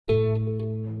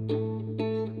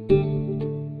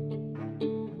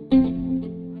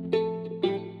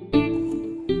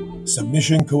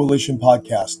Submission Coalition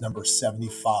Podcast number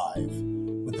 75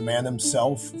 with the man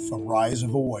himself from Rise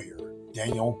of a Warrior,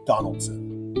 Daniel Donaldson.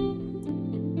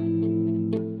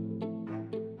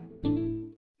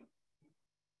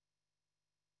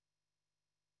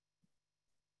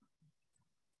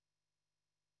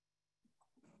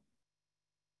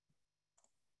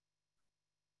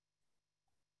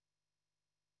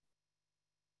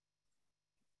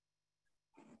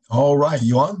 All right,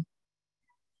 you on?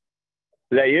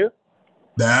 Is that you?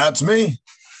 That's me.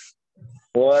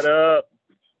 What up?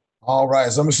 All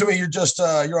right, so I'm assuming you're just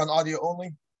you're on audio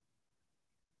only.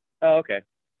 Oh, okay.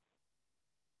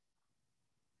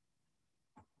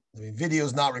 I mean, video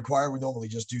is not required. We normally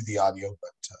just do the audio,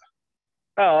 but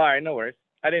Oh, all right, no worries.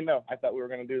 I didn't know. I thought we were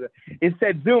gonna do that. It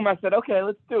said Zoom. I said, okay,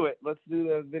 let's do it. Let's do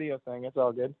the video thing. It's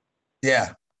all good.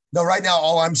 yeah. No, right now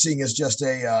all I'm seeing is just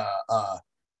a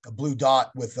blue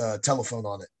dot with a telephone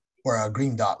on it, or a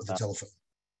green dot with a telephone.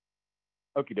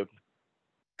 Okie dokie.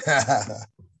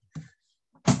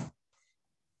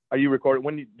 Are you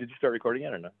recording? Did you start recording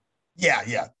it or no?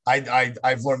 Yeah.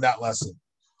 I've learned that lesson.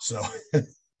 So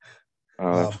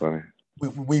Oh, that's funny.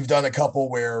 We've done a couple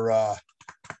where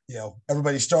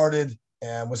everybody started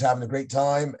and was having a great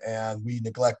time, and we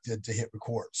neglected to hit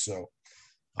record. So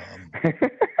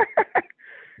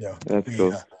that's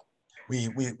cool. We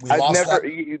lost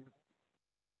that.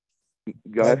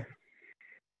 Go ahead.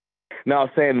 No, I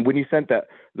was saying when you sent the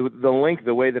link,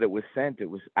 the way that it was sent,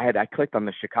 I clicked on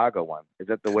the Chicago one. Is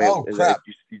that the way? Oh, crap.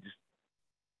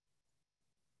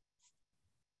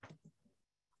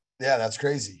 Yeah, that's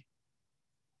crazy.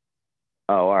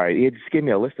 Oh, all right. It just gave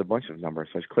me a list, a bunch of numbers.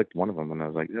 So I just clicked one of them, and I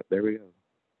was like, yep, there we go.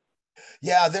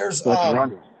 Yeah, there's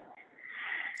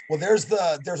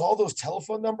there's all those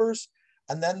telephone numbers,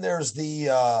 and then there's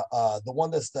the one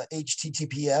that's the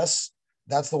HTTPS.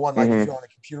 That's the one, like, if you're on a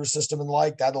computer system and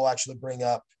that'll actually bring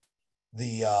up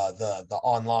the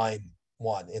online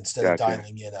one instead of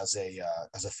dialing in as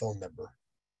a phone number.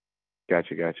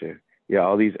 Gotcha. Yeah,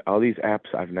 all these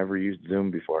apps, I've never used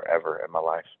Zoom before ever in my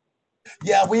life.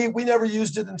 Yeah, we never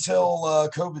used it until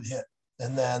COVID hit,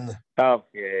 and then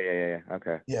yeah.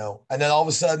 Okay. And then all of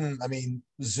a sudden, I mean,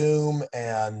 Zoom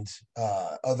and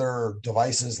other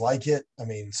devices like it, I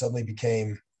mean, suddenly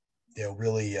became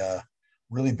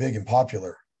really big and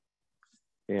popular.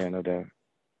 Yeah, no doubt.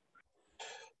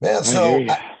 Man, so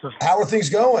how are things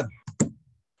going?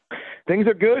 Things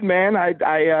are good, man.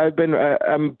 I've been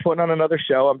I'm putting on another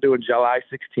show. I'm doing July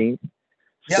 16th.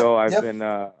 So I've been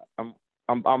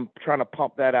I'm trying to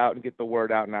pump that out and get the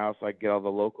word out now, so I get all the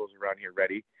locals around here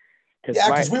ready.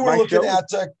 Because we were looking at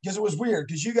because it was weird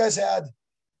because you guys had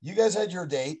your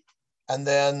date, and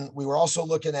then we were also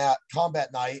looking at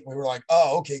Combat Night. We were like,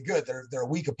 oh, okay, good. They're a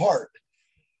week apart.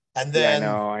 And then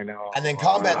I know. And then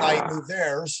Combat Night moved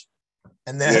theirs.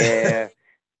 And then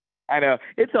I know.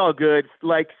 It's all good.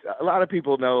 Like, a lot of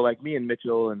people know, like, me and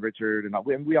Mitchell and Richard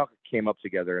and we all came up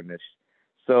together in this.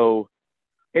 So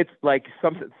it's like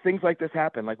things like this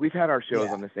happen. Like, we've had our shows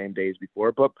on the same days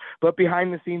before, but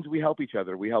behind the scenes, we help each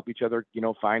other. We help each other,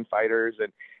 find fighters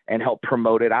and help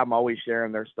promote it. I'm always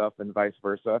sharing their stuff and vice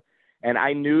versa. And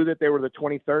I knew that they were the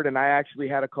 23rd, and I actually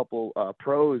had a couple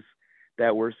pros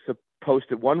that were supposed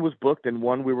to. One was booked, and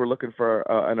one we were looking for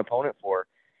an opponent for.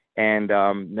 And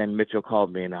then Mitchell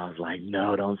called me, and I was like,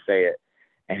 no, don't say it.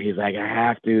 And he's like, I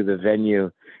have to, the venue.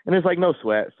 And it's like, no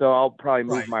sweat. So I'll probably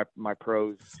move my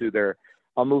pros to their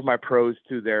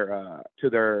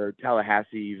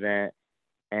Tallahassee event.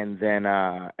 And then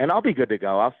and I'll be good to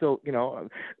go. I'll still,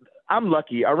 I'm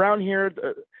lucky. Around here,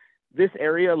 this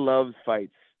area loves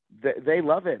fights. They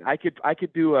love it. I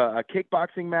could do a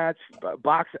kickboxing match,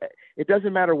 box. It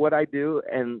doesn't matter what I do,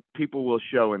 and people will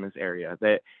show in this area.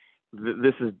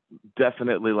 This is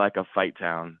definitely like a fight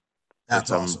town.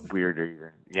 That's awesome. Weird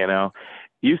reason,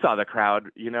 You saw the crowd,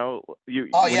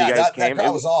 that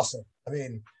crowd was awesome. I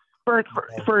mean,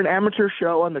 for an amateur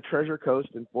show on the Treasure Coast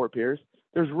in Fort Pierce,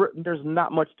 there's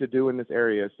not much to do in this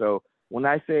area. So when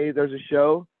I say there's a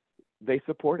show, they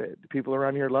support it. The people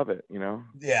around here love it.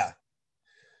 Yeah.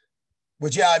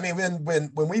 Which, I mean,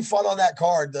 when we fought on that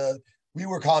card, we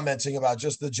were commenting about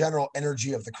just the general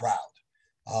energy of the crowd.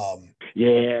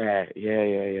 Yeah.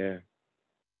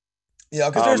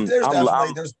 Because there's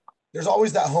definitely there's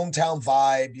always that hometown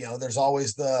vibe. There's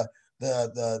always the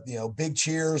big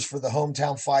cheers for the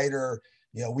hometown fighter.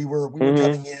 We were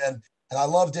coming in, and I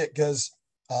loved it because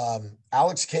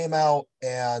Alex came out,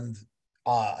 and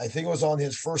I think it was on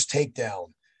his first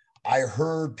takedown. I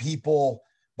heard people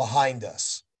behind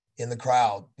us in the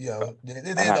crowd. They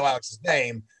didn't know Alex's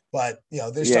name, but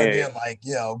they started being like,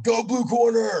 go blue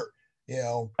corner. you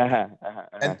know. Uh-huh.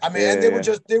 And I mean, Yeah, and yeah,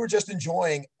 they were just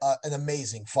enjoying an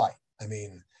amazing fight. I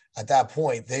mean, at that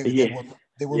point, yeah.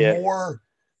 they were Yeah.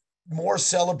 more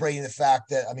celebrating the fact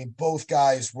that, I mean, both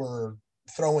guys were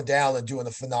throwing down and doing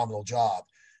a phenomenal job,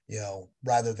 you know,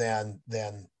 rather than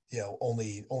you know,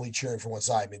 only cheering for one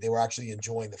side. I mean, they were actually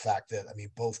enjoying the fact that, I mean,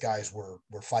 both guys were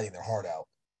fighting their heart out.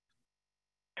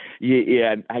 Yeah,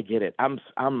 yeah, I get it. I'm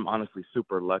honestly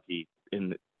super lucky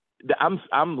in I'm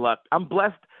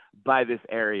blessed by this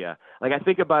area. Like I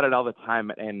think about it all the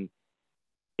time, and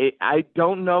I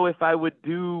don't know if I would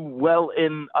do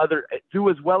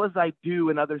as well as I do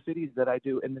in other cities that I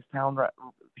do in this town right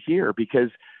here, because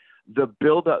the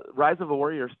build up Rise of a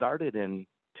Warrior started in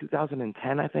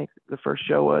 2010, I think the first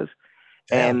show was.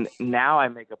 Damn. And now I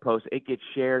make a post, it gets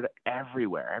shared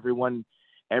everywhere. Everyone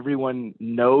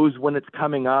knows when it's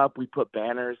coming up. We put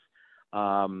banners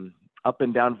up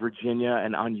and down Virginia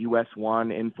and on US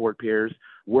 1 in Fort Pierce.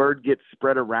 Word gets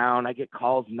spread around. I get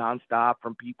calls nonstop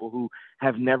from people who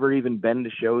have never even been to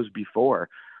shows before.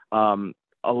 A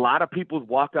lot of people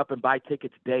walk up and buy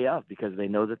tickets day of because they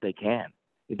know that they can.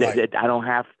 Right. I don't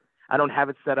have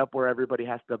it set up where everybody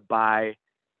has to buy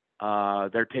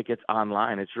their tickets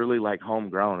online. It's really like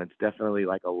homegrown. It's definitely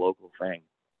like a local thing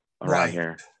around Right.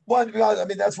 here. Well, I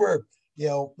mean, that's where, you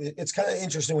know, it's kind of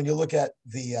interesting when you look at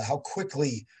the how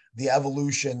quickly the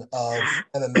evolution of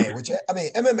MMA, which, I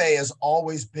mean, MMA has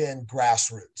always been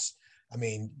grassroots. I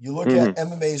mean, you look at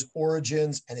Mm-hmm. MMA's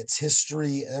origins and its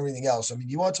history and everything else. I mean,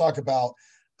 you want to talk about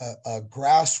a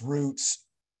grassroots,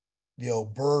 you know,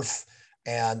 birth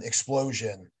and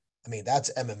explosion. I mean,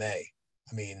 that's MMA.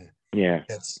 I mean, Yeah,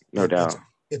 it's no doubt.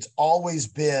 it's always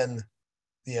been,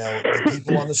 you know, the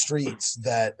people on the streets,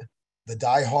 that the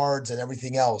diehards and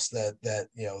everything else that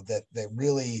you know that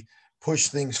really push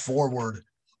things forward,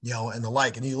 you know, and the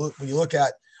like. And you look when you look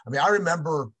at, I mean, I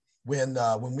remember when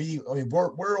we, I mean,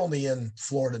 we're only in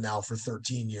Florida now for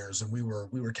 13 years, and we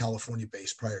were California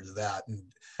based prior to that, and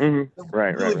Mm-hmm.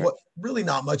 Right. really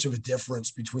not much of a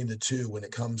difference between the two when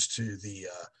it comes to the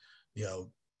you know,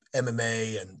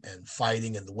 MMA and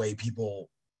fighting, and the way people,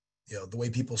 you know, the way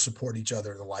people support each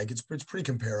other and the like. It's pretty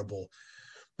comparable.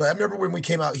 But I remember when we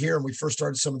came out here and we first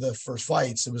started some of the first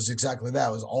fights, it was exactly that.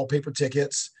 It was all paper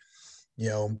tickets. You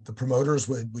know, the promoters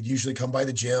would usually come by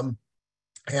the gym,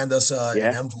 hand us an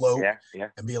Yeah. envelope, Yeah.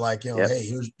 and be like, you know, Yep.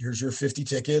 hey, here's your 50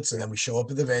 tickets, and Yep. then we show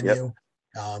up at the Yep. venue,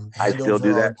 I hand still over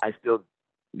do that. our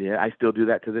I still do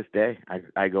that to this day.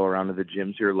 I go around to the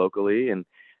gyms here locally, and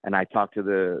I talk to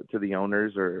the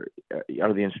owners or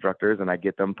the instructors, and I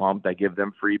get them pumped. I give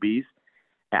them freebies.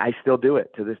 I still do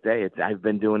it to this day. I've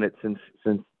been doing it since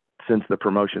the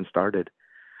promotion started.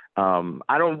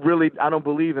 I don't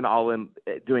believe in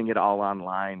doing it all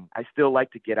online. I still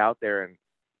like to get out there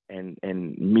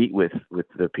and meet with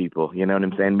the people. You know what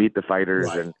I'm saying? Meet the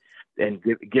fighters right. and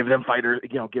give them fighters,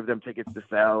 you know, give them tickets to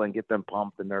sell and get them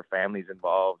pumped and their families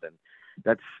involved. And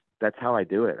that's how I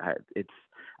do it.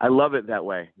 I love it that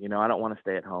way. You know, I don't want to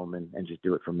stay at home and just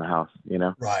do it from the house, you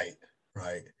know? Right.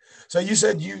 Right. So you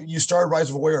said you started Rise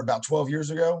of a Warrior about 12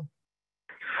 years ago?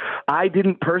 I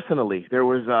didn't personally. There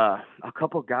was a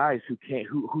couple guys who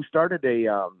started they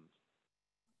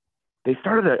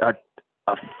started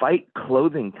a fight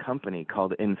clothing company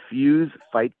called Infuse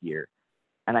Fight Gear,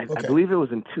 and I Okay. believe it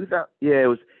was in 2000. Yeah,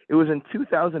 it was in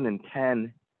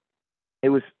 2010. It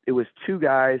was two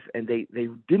guys, and they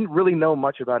didn't really know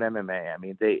much about MMA. I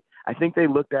mean, I think they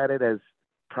looked at it as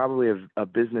probably a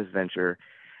business venture,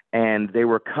 and they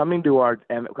were coming to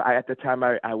at the time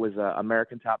I was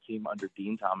American Top Team under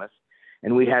Dean Thomas,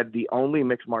 and we had the only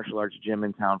mixed martial arts gym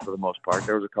in town for the most part.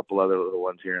 There was a couple other little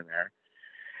ones here and there,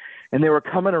 and they were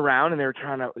coming around and they were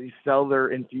trying to sell their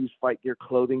Infused Fight Gear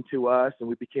clothing to us, and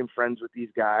we became friends with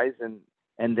these guys, and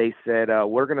they said,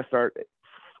 we're going to start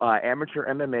amateur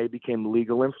MMA became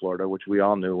legal in Florida, which we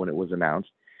all knew when it was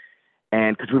announced,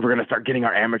 and because we were going to start getting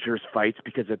our amateurs fights,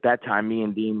 because at that time me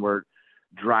and Dean were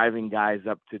driving guys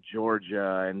up to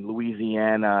Georgia and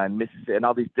Louisiana and Mississippi and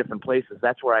all these different places.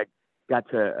 That's where I got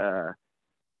to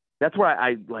that's where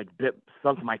I like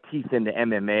sunk my teeth into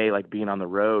MMA, like being on the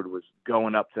road, was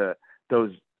going up to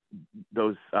those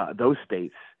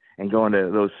states and going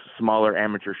to those smaller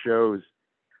amateur shows.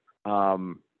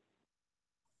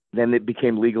 Then it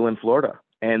became legal in Florida,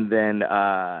 and then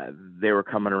they were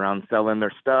coming around selling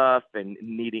their stuff and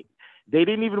needing. They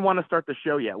didn't even want to start the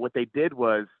show yet. What they did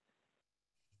was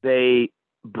they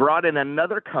brought in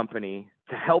another company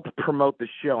to help promote the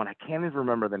show, and I can't even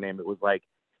remember the name. It was like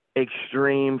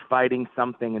Extreme Fighting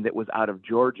something, and it was out of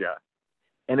Georgia,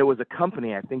 and it was a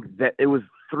company. I think that it was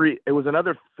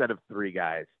another set of three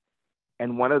guys,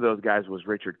 and one of those guys was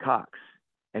Richard Cox.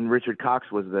 and Richard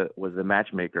Cox was the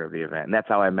matchmaker of the event, and that's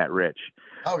how I met Rich.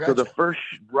 Oh, gotcha.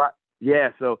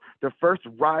 So the first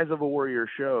Rise of a Warrior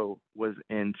show was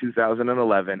in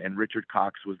 2011, and Richard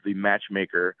Cox was the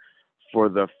matchmaker for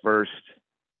the first,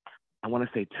 I want to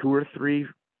say two or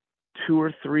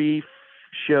three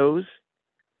shows.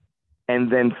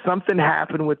 And then something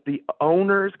happened with the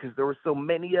owners because there were so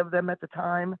many of them at the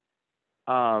time.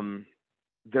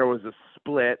 There was a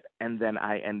split, and then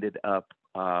I ended up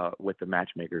with the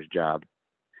matchmaker's job.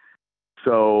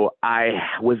 So I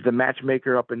was the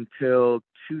matchmaker up until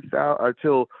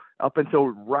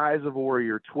Rise of a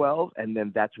Warrior 12, and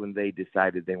then that's when they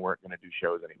decided they weren't going to do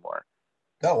shows anymore.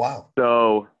 Oh wow!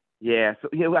 So I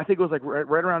think it was like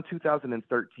right around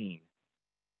 2013.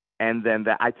 And then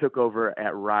I took over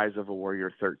at Rise of a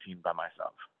Warrior 13 by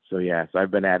myself. So so I've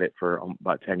been at it for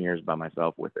about 10 years by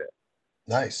myself with it.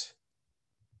 Nice.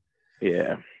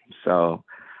 Yeah. So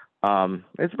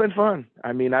it's been fun.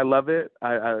 I mean, I love it.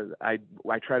 I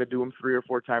try to do them 3 or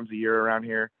 4 times a year around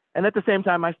here. And at the same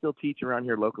time, I still teach around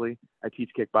here locally. I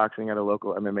teach kickboxing at a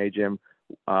local MMA gym,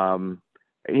 and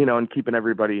keeping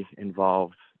everybody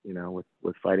involved,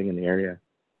 with fighting in the area.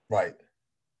 Right.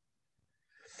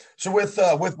 So with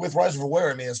Rise of a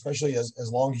Warrior, I mean, especially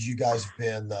as long as you guys have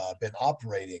been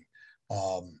operating,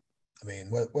 I mean,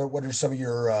 what are some of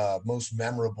your most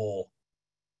memorable,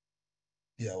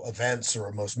 events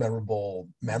or most memorable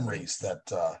memories that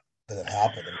have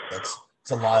happened? I mean, it's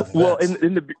a lot of events. Well,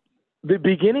 in the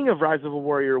beginning of Rise of a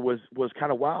Warrior was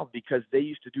kind of wild because they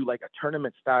used to do like a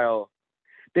tournament style.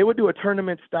 They would do a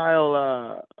tournament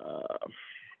style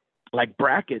like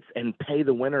brackets and pay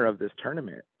the winner of this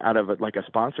tournament out of like a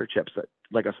sponsorship,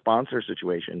 like a sponsor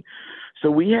situation.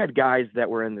 So we had guys that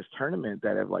were in this tournament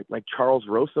that have like Charles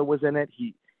Rosa was in it.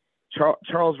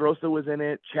 Charles Rosa was in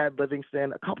it, Chad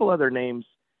Livingston, a couple other names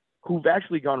who've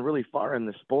actually gone really far in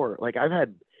the sport. Like I've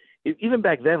had, even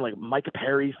back then, like Mike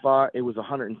Perry fought, it was a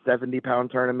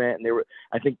 170-pound tournament. And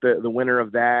I think the winner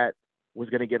of that was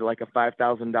going to get like a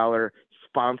 $5,000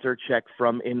 sponsor check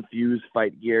from Infuse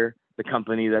Fight Gear, the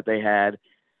company that they had.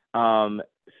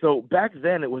 So back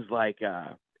then it was like,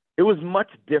 it was much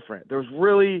different. There was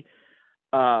really,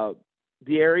 the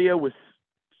area was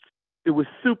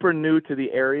super new to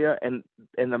the area, and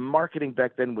the marketing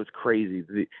back then was crazy.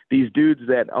 These dudes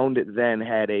that owned it then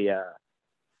had I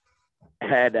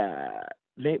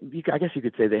guess you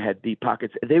could say they had deep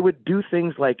pockets. They would do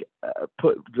things like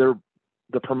put the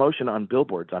promotion on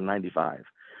billboards on 95.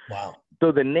 Wow.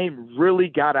 So the name really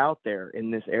got out there in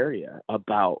this area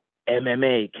about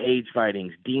MMA, cage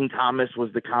fightings. Dean Thomas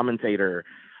was the commentator.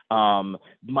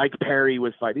 Mike Perry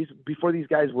was fighting. Before these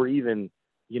guys were even,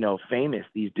 famous,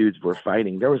 these dudes were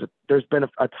fighting. There's been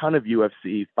a ton of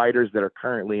UFC fighters that are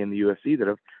currently in the UFC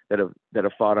that have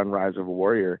fought on Rise of a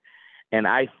Warrior. And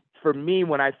for me,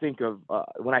 when I think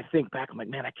back, I'm like,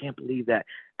 man, I can't believe that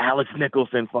Alex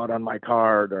Nicholson fought on my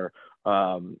card, or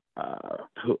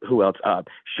who else?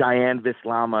 Cheyenne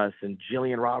Vislamas and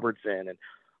Jillian Robertson, and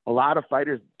a lot of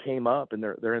fighters came up, and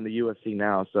they're in the UFC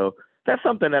now. So that's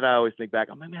something that I always think back.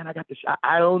 I'm like, man,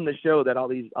 I own the show that all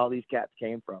these cats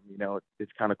came from.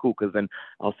 It's kind of cool because then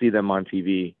I'll see them on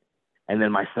TV, and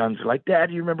then my sons are like, Dad,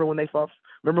 do you remember when they fought?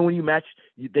 Remember when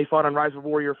they fought on Rise of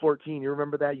Warrior 14? You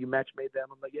remember that? You match made them?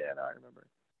 I'm like, yeah, no, I remember.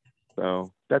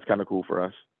 So that's kind of cool for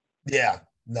us. Yeah,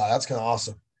 no, that's kind of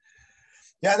awesome.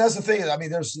 Yeah, and that's the thing. I mean,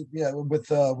 there's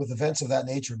with events of that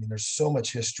nature. I mean, there's so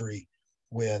much history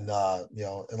when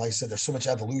and like I said, there's so much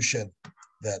evolution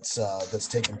that's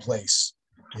taken place,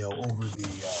 over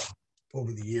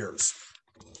the years.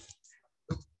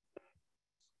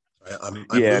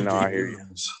 I hear you.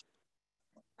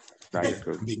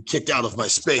 I'm being kicked out of my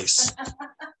space.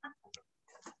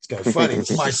 It's kind of funny.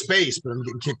 It's my space, but I'm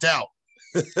getting kicked out.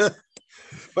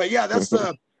 But yeah, that's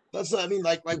I mean,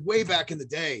 like way back in the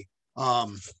day,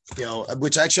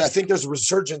 which actually I think there's a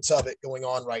resurgence of it going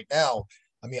on right now.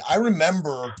 I mean, I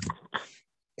remember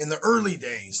in the early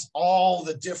days, all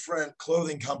the different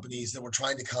clothing companies that were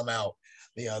trying to come out.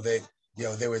 They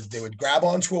would grab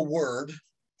onto a word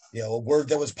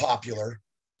that was popular,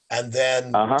 and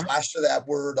then plaster that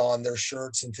word on their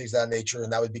shirts and things of that nature,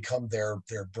 and that would become their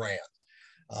brand.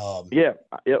 Yep,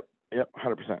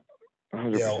 100%.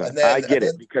 And then, I get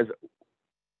it because.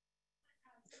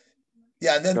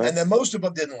 Yeah, and then most of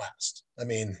them didn't last. I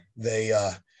mean, they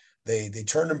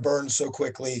turned and burned so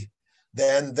quickly.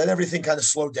 Then everything kind of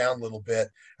slowed down a little bit.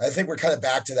 I think we're kind of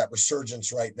back to that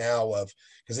resurgence right now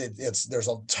because there's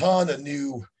a ton of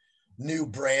new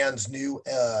brands, new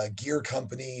gear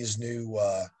companies, new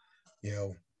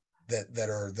that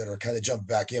are kind of jumping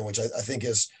back in, which I think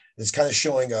is kind of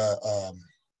showing a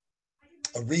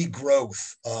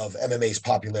regrowth of MMA's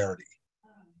popularity.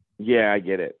 Yeah, I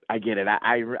get it.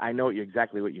 I know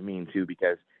exactly what you mean too,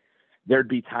 because there'd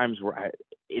be times where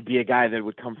it'd be a guy that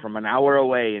would come from an hour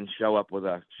away and show up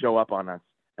on us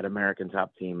at American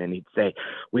Top Team, and he'd say,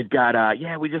 "We've got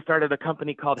we just started a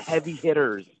company called Heavy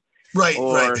Hitters." Right,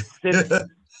 or right.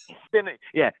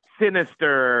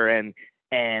 Sinister and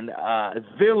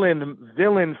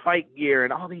villain fight gear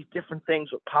and all these different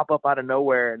things would pop up out of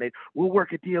nowhere, and we'll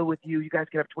work a deal with you. You guys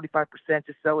can have 25%.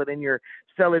 Just sell it in your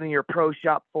pro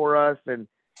shop for us. And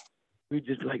we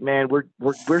just like, man,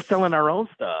 we're selling our own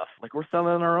stuff. Like, we're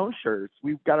selling our own shirts.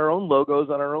 We've got our own logos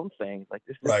on our own things. Like,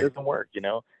 this just doesn't work, you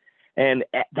know? And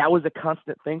that was a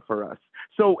constant thing for us.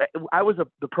 So I was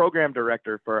the program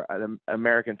director for an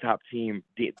American Top Team.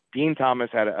 Dean Thomas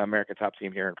had an American Top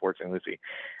Team here in Port St. Lucie.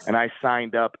 And I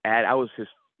signed up I was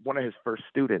one of his first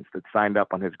students that signed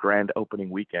up on his grand opening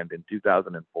weekend in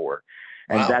 2004.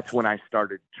 And Wow. That's when I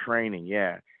started training.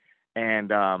 Yeah.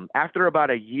 And after about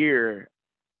a year,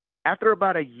 I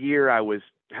was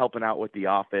helping out with the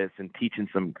office and teaching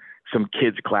some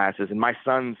kids classes. And my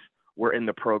sons were in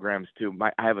the programs too.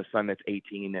 I have a son that's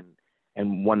 18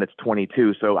 and one that's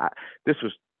 22. So this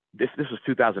was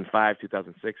 2005,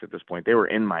 2006 at this point. They were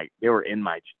in my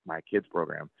kids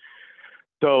program.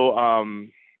 So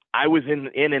I was in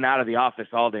and out of the office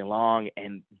all day long,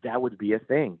 and that would be a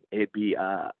thing. It'd be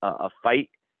a fight.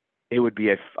 It would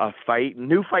be a fight,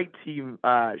 new fight team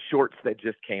shorts that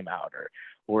just came out,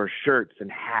 or shirts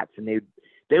and hats, and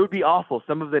they would be awful.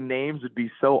 Some of the names would be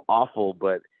so awful,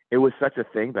 but it was such a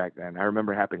thing back then. I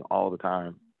remember happening all the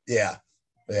time. Yeah.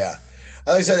 Yeah.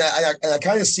 Like I said, I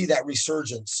kind of see that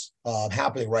resurgence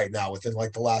happening right now within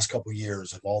like the last couple of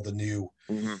years of all the new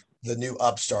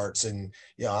upstarts. And,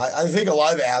 you know, I think a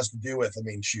lot of it has to do with, I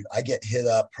mean, shoot, I get hit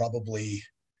up probably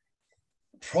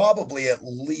at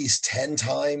least 10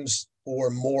 times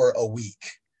or more a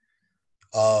week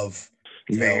of,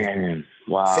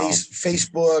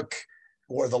 Facebook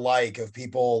or the like, of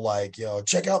people like, you know,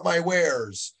 check out my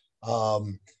wares. Of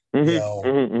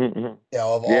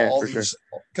all these,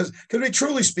 because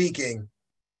truly speaking,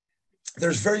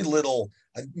 there's very little.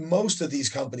 Most of these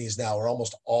companies now are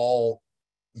almost all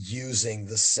using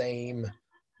the same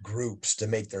groups to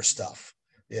make their stuff.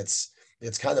 It's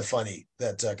kind of funny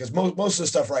that because most of the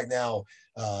stuff right now,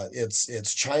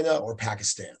 it's China or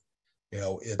Pakistan. You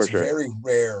know, it's very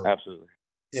rare. Absolutely.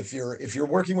 If you're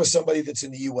working with somebody that's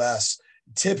in the U.S.,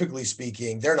 typically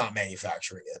speaking, they're not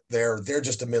manufacturing it. They're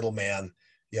just a middleman,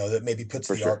 you know, that maybe puts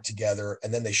the art together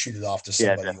and then they shoot it off to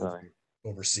somebody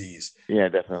overseas. Yeah,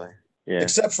 definitely. Yeah.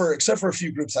 Except for a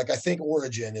few groups, like I think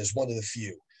Origin is one of the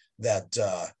few that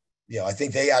I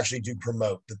think they actually do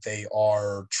promote that they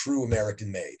are true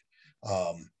American made.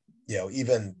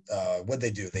 Even what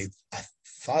they do, I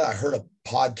thought I heard a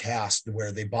podcast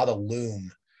where they bought a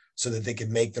loom so that they could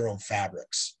make their own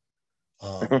fabrics.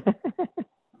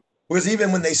 Because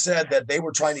even when they said that they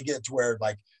were trying to get it to where,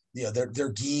 like, you know, their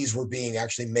gis were being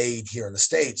actually made here in the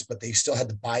States, but they still had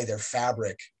to buy their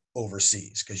fabric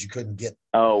overseas because you couldn't get.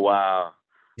 Oh, wow.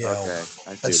 You know,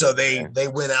 and so they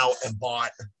went out and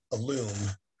bought a loom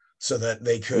so that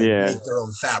they could make their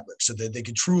own fabric, so that they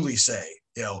could truly say,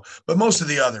 you know. But most of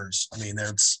the others, I mean,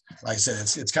 it's like I said,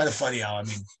 it's kind of funny how, I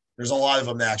mean, there's a lot of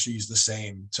them that actually use the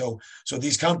same. So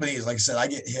these companies, like I said, I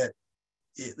get hit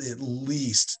at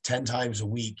least 10 times a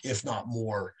week, if not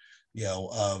more, you know,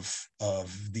 of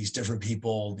these different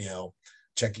people, you know,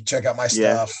 check out my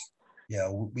stuff. You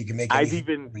know, we can make. I've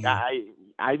been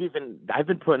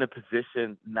put in a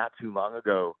position not too long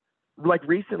ago, like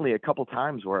recently, a couple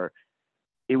times where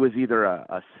it was either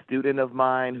a student of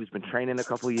mine who's been training a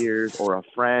couple of years, or a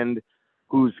friend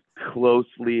who's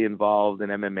closely involved in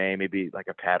MMA, maybe like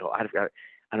a paddle. I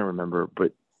don't remember,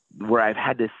 but where I've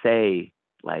had to say,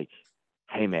 like,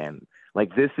 hey man,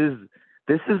 like this is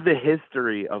the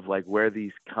history of like where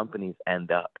these companies end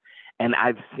up. And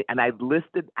I've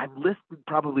listed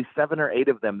probably 7 or 8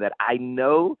 of them that I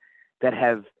know that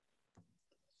have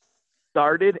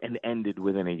started and ended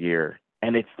within a year.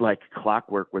 And it's like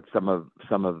clockwork with some of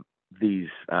these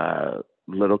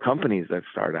little companies that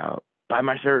start out. Buy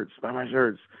my shirts, buy my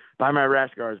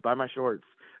rash guards, buy my shorts.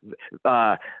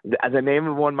 The name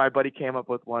of one, my buddy came up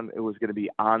with one. It was going to be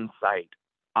on-site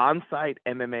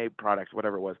MMA products,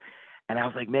 whatever it was. And I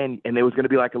was like, man, and it was going to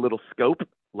be like a little scope,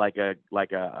 like a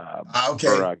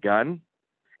for a gun.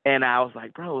 And I was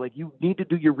like, bro, like, you need to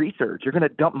do your research. You're going to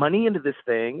dump money into this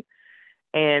thing,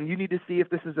 and you need to see if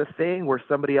this is a thing where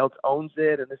somebody else owns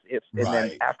it. And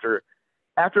then after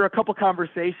a couple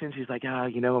conversations, she's like,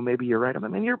 you know, maybe you're right. I'm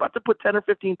like, man, you're about to put $10,000 or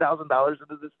 $15,000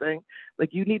 into this thing.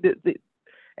 Like, you need to.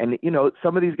 And, you know,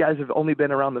 some of these guys have only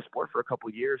been around the sport for a couple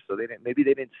of years, so maybe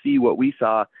they didn't see what we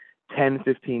saw 10,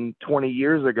 15, 20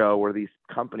 years ago, where these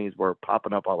companies were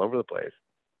popping up all over the place.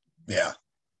 Yeah.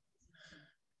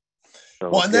 So,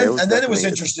 well, and then it was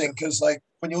interesting because, like,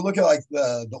 when you look at like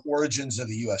the origins of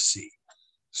the UFC.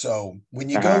 So when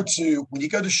you go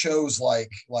to shows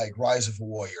like Rise of a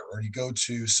Warrior, or you go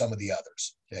to some of the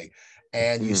others, okay,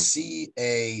 and you see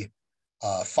a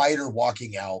fighter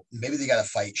walking out, maybe they got a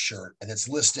fight shirt, and it's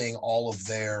listing all of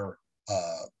their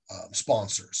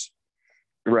sponsors.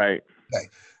 Right. Okay.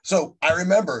 So I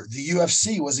remember the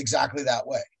UFC was exactly that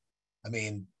way. I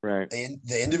mean, right.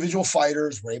 The individual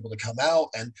fighters were able to come out,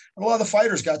 and a lot of the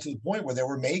fighters got to the point where they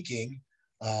were making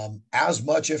as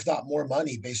much, if not more,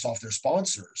 money based off their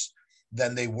sponsors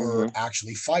than they were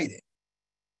actually fighting.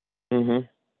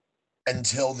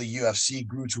 Until the UFC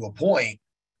grew to a point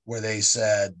where they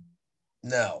said,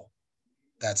 no,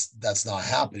 that's not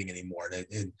happening anymore.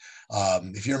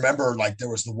 If you remember, like, there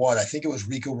was the one, I think it was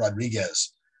Rico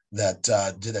Rodriguez that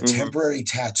did a temporary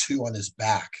tattoo on his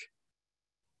back.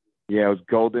 Yeah, it was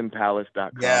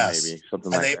goldenpalace.com, maybe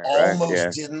something like that. And they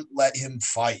almost didn't let him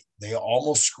fight. They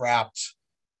almost scrapped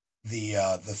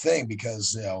the thing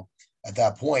because, you know, at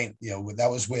that point, you know, that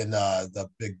was when the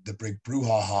big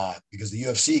brouhaha, because the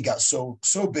UFC got so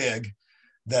big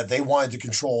that they wanted to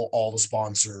control all the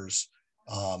sponsors,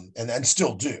 and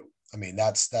still do. I mean,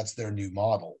 that's their new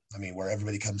model. I mean, where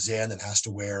everybody comes in and has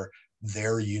to wear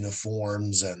their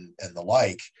uniforms and the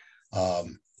like,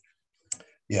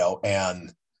 you know,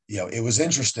 and, you know, it was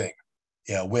interesting,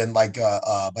 you know, when like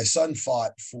my son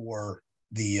fought for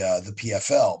the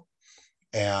PFL,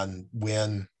 and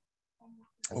when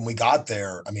we got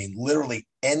there, I mean, literally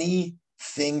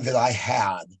anything that I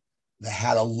had that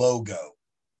had a logo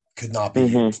could not be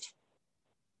used.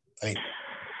 I mean,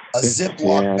 a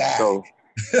Ziploc bag. So,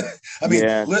 I mean,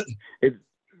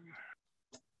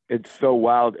 it's so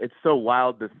wild. It's so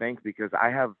wild to think, because I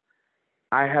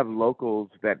have locals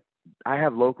that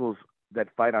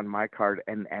fight on my card,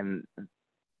 and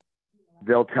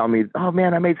they'll tell me, oh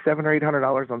man, I made $700 or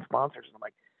 $800 on sponsors. And I'm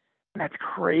like, that's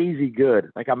crazy good.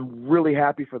 Like, I'm really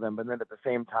happy for them. But then at the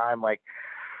same time, like,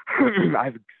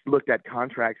 I've looked at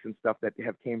contracts and stuff that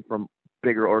have came from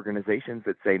bigger organizations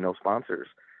that say no sponsors,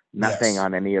 nothing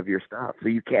on any of your stuff. So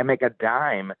you can't make a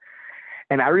dime.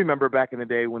 And I remember back in the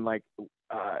day when, like,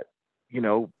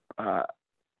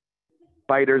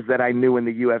 fighters that I knew in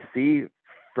the UFC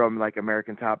from like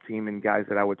American Top Team and guys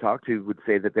that I would talk to would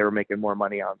say that they were making more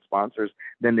money on sponsors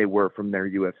than they were from their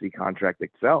UFC contract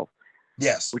itself.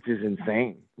 Yes. Which is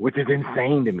insane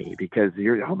to me, because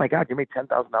oh my God, you made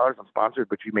 $10,000 on sponsors,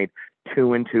 but you made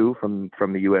 2 and 2 from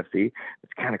the UFC.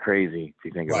 It's kind of crazy if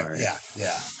you think about it. Yeah.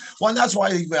 Yeah. Well, and that's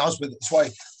why, to be honest with you, that's why,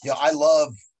 you know, I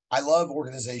love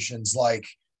organizations like,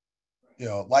 you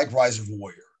know, like Rise of a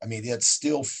Warrior. I mean, it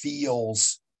still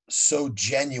feels so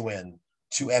genuine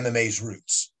to MMA's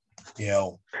roots. You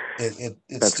know,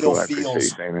 it still cool.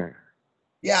 feels.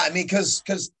 Yeah, I mean, because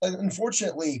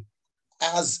unfortunately,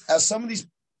 as some of these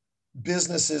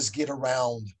businesses get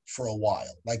around for a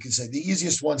while, like you say, the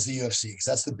easiest one's the UFC, because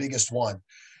that's the biggest one.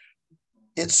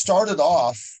 It started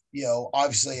off, you know,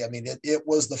 obviously, I mean, it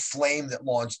was the flame that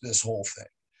launched this whole thing.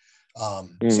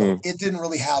 So it didn't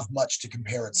really have much to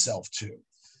compare itself to.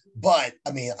 But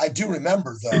I mean, I do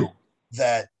remember though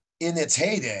that in its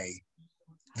heyday,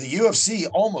 the UFC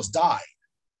almost died.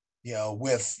 You know,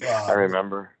 with I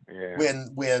remember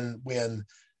when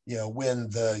you know, when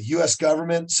the U.S.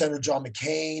 government, Senator John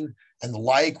McCain and the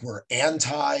like, were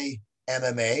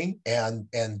anti-MMA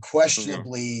and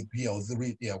questionably,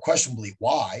 questionably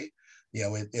why. You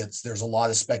know, there's a lot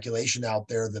of speculation out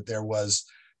there that there was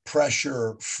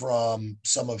pressure from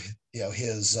some of, you know,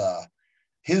 his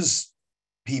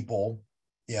people,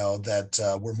 you know,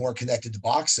 that were more connected to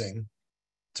boxing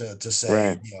to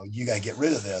say, you know, you got to get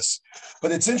rid of this.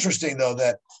 But it's interesting though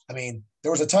that, I mean,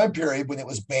 there was a time period when it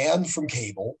was banned from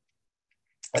cable,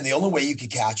 and the only way you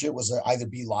could catch it was either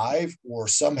be live or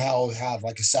somehow have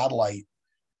like a satellite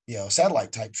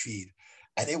type feed.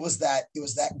 And it was that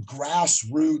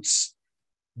grassroots,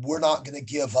 we're not going to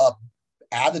give up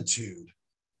attitude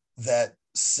that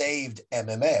saved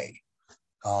MMA.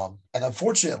 And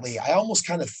unfortunately, I almost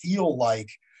kind of feel like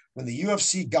when the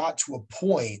UFC got to a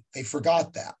point, they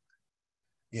forgot that,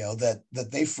 you know, that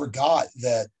they forgot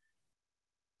that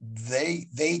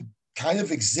they kind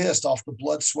of exist off the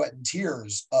blood, sweat, and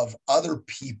tears of other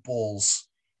people's,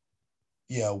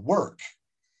 you know, work.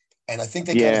 And I think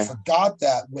they kind of forgot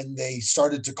that when they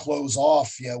started to close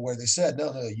off, you know, where they said,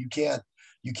 no, you can't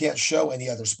show any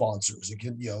other sponsors. It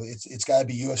can, you know, it's got to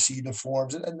be UFC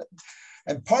uniforms.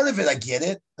 And part of it, I get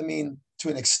it. I mean, to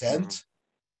an extent,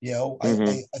 You know, I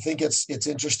think it's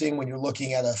interesting when you're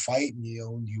looking at a fight and, you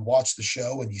know, you watch the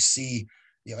show and you see,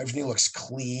 you know, everything looks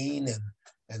clean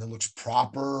and it looks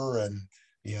proper, and,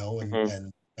 you know,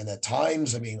 and at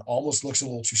times, I mean, almost looks a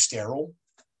little too sterile.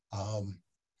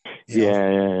 You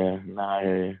know, Nah,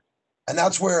 and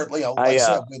that's where, you know, like I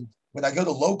said, when I go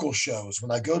to local shows,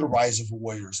 when I go to Rise of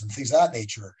Warriors and things of that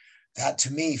nature, that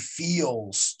to me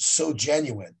feels so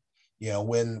genuine. You know,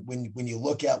 when you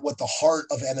look at what the heart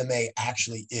of MMA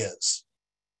actually is,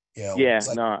 you know, yeah,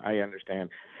 like, no, I understand.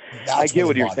 I get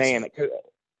what you're saying.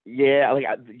 Yeah, like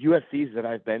UFCs that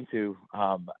I've been to,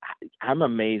 I'm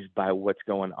amazed by what's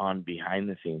going on behind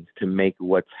the scenes to make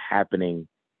what's happening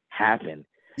happen.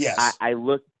 Yes, I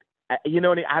look, you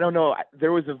know, I don't know.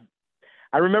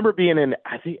 I remember being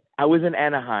I think I was in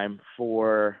Anaheim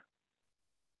for,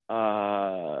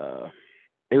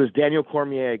 it was Daniel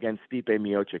Cormier against Stipe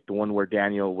Miocic, the one where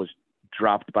Daniel was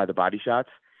dropped by the body shots,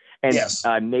 and yes.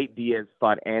 Nate Diaz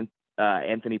fought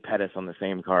Anthony Pettis on the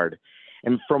same card.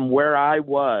 And from where I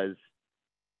was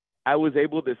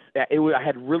able to. I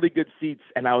had really good seats,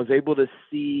 and I was able to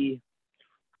see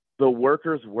the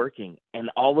workers working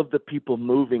and all of the people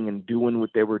moving and doing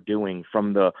what they were doing,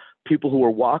 from the people who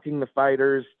were walking the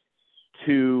fighters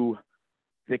to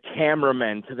the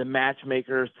cameramen, to the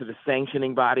matchmakers, to the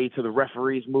sanctioning body, to the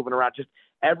referees moving around. Just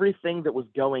everything that was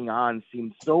going on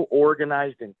seemed so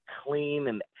organized and clean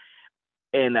and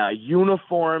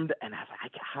uniformed. And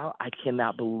I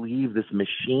cannot believe this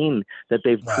machine that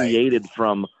they've created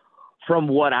from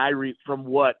what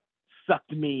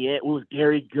sucked me in. It was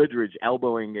Gary Goodridge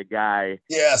elbowing a guy.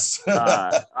 Yes.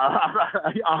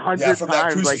 100 from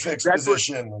times. That crucifix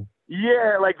position.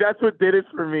 Yeah, like that's what did it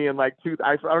for me. And like,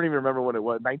 I don't even remember when it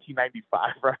was,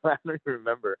 1995. Right? I don't even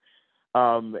remember.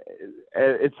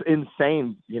 It's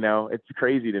insane. You know, it's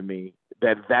crazy to me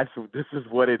that this is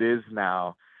what it is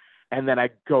now. And then I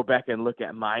go back and look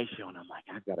at my show and I'm like,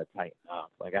 I've got to tighten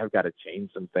up. Like, I've got to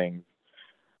change some things.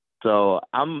 So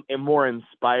I'm more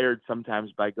inspired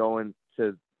sometimes by going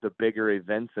to the bigger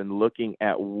events and looking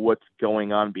at what's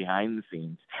going on behind the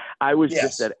scenes. I was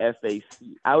just at FAC.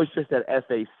 Oh,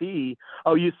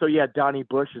 so yeah, Donnie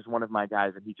Bush is one of my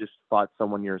guys, and he just fought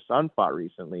someone your son fought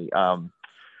recently,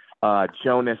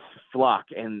 Jonas Flock.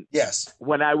 And yes,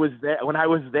 when I was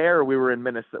there, we were in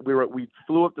Minnesota. We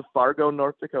flew up to Fargo,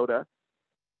 North Dakota,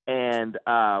 and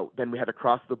then we had to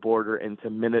cross the border into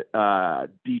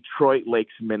Detroit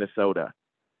Lakes, Minnesota.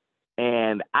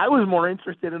 And I was more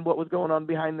interested in what was going on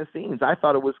behind the scenes. I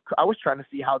was trying to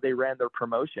see how they ran their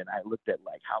promotion. I looked at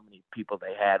like how many people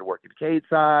they had working cage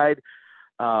side,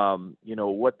 you know,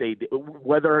 what they did,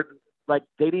 whether like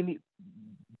they didn't,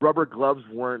 rubber gloves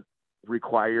weren't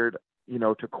required, you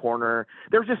know, to corner.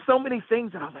 There were just so many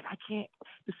things that I was like,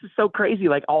 this is so crazy.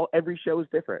 Like every show is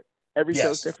different. Every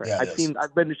show's different. Yeah,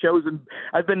 I've been to shows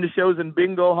in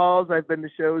bingo halls. I've been to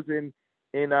shows in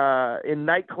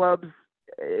nightclubs,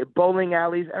 bowling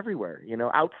alleys, everywhere, you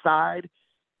know, outside.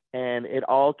 And it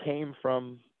all came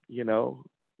from, you know,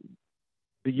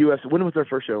 the US. When was their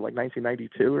first show? Like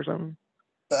 1992 or something?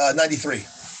 93.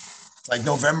 Like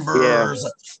November. Yeah. It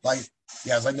was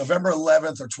like November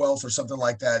 11th or 12th or something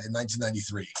like that in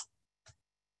 1993.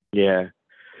 Yeah.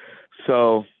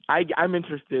 So I'm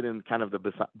interested in kind of the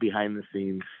behind the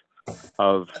scenes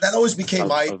of that. Always became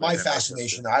my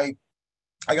fascination. I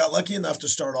got lucky enough to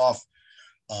start off,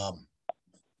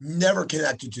 never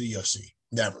connected to the UFC,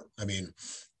 never. I mean,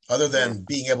 other than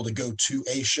being able to go to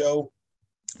a show,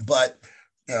 but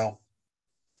you know,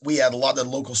 we had a lot of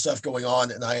local stuff going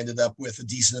on, and I ended up with a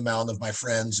decent amount of my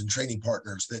friends and training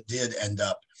partners that did end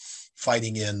up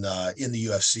fighting in the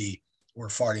UFC, or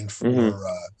fighting for,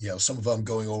 you know, some of them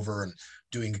going over and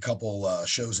doing a couple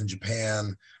shows in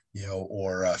Japan, you know,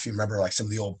 or if you remember like some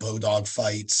of the old Bodog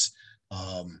fights,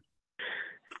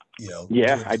 you know.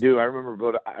 Yeah, I do. I remember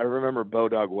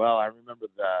Bodog well. I remember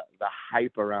the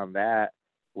hype around that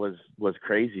was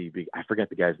crazy. I forget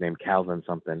the guy's name, Calvin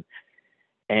something.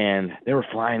 And they were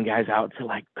flying guys out to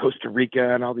like Costa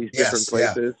Rica and all these different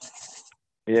places.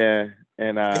 Yeah.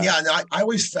 And I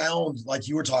always found, like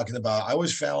you were talking about, I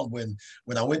always found when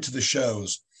I went to the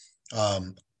shows,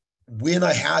 when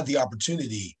I had the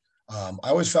opportunity, I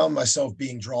always found myself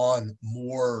being drawn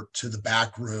more to the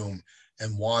back room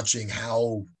and watching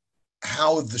how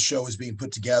the show is being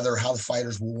put together, how the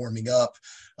fighters were warming up,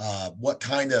 what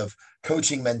kind of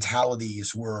coaching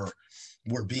mentalities were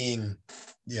being,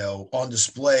 you know, on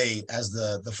display as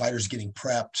the fighters getting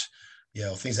prepped, you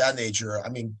know, things of that nature. I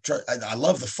mean, I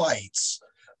love the fights,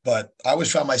 but I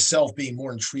always found myself being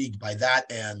more intrigued by that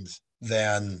end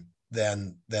than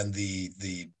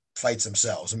the fights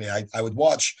themselves. I mean, I would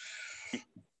watch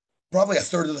probably a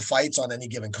third of the fights on any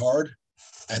given card,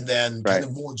 and then kind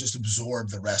of more just absorb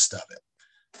the rest of it.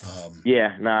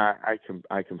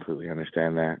 I completely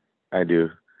understand that. I do.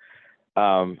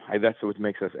 That's what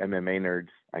makes us MMA nerds,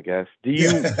 I guess. Do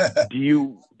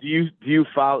you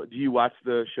watch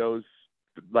the shows?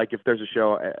 Like, if there's a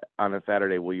show on a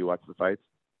Saturday, will you watch the fights?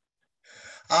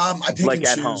 I pick like and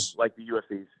at choose. home, like the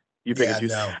UFCs. You pick and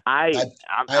choose. No. I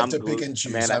have to pick and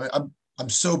choose. Man, I'm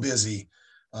so busy.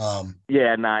 I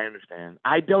understand.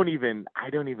 I don't even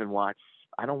watch.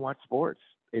 I don't watch sports.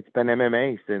 It's been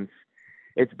MMA since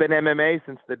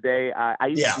the day I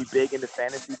used to be big into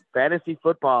fantasy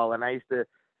football, and I used to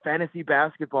fantasy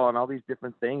basketball and all these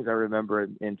different things. I remember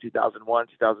in 2001,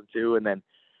 2002, and then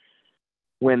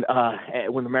when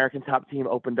the American Top Team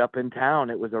opened up in town,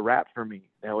 it was a wrap for me.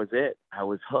 That was it. I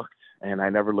was hooked, and I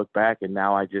never looked back. And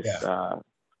now I'm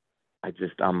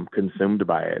consumed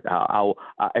by it. I'll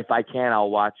if I can,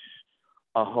 I'll watch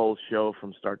a whole show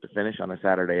from start to finish on a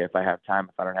Saturday if I have time.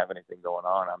 If I don't have anything going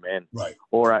on, I'm in. Right.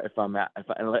 Or unless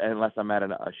I'm at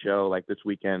a show like this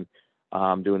weekend,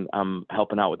 I'm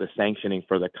helping out with the sanctioning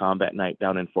for the combat night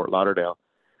down in Fort Lauderdale.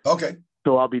 Okay.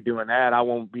 So I'll be doing that. I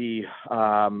won't be.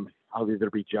 I'll either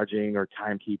be judging or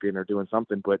timekeeping or doing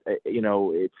something. But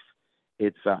it's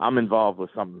I'm involved with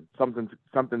something's.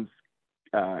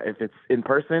 If it's in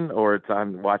person or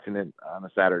I'm watching it on a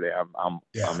Saturday,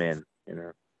 I'm in.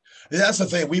 That's the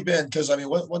thing. We've been, because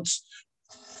once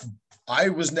I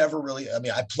was never really.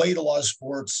 I played a lot of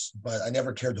sports, but I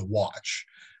never cared to watch.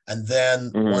 And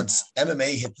then once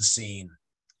MMA hit the scene,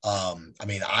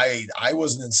 I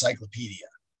was an encyclopedia.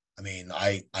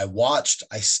 I watched,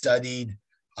 I studied.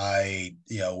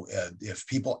 If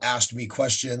people asked me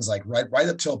questions, like right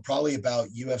up till probably about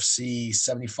UFC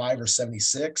 75 or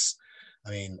 76,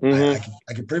 I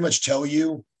could pretty much tell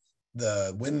you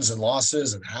the wins and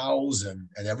losses and hows and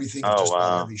everything of just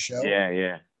about every show.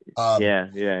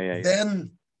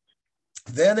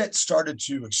 Then it started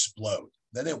to explode.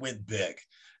 Then it went big.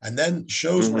 And then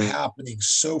shows were happening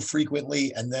so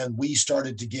frequently. And then we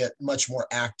started to get much more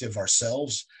active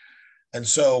ourselves. And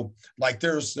so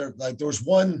there was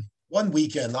one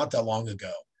weekend not that long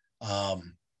ago.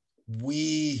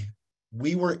 We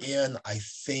were in, I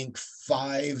think,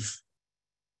 five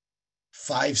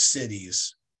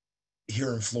cities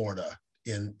here in Florida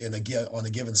on a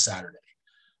given Saturday.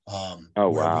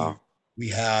 We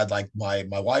had, like, my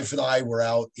wife and I were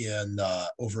out in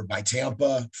over by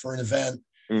Tampa for an event.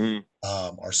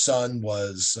 Our son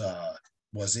was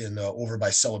in over by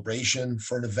Celebration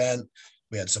for an event.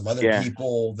 We had some other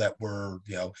people that were,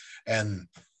 and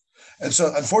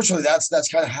so unfortunately that's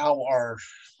kind of how our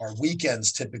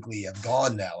weekends typically have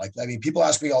gone now. People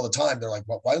ask me all the time. They're like,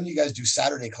 why don't you guys do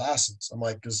Saturday classes? I'm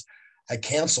like, because I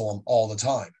cancel them all the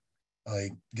time.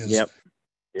 Because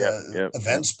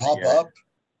events pop up,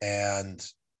 and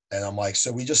I'm like,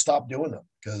 so we just stopped doing them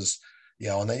because,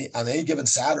 on any given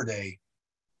Saturday,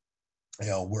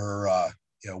 we're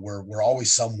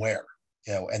always somewhere.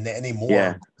 And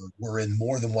anymore, we're in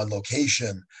more than one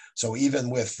location. So even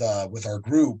with our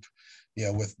group,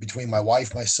 between my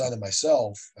wife, my son, and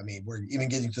myself, we're even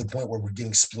getting to the point where we're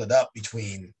getting split up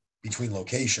between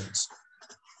locations.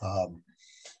 I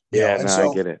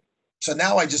get it. So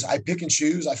now I pick and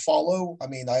choose. I follow.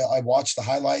 I watch the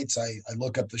highlights. I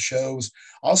look up the shows.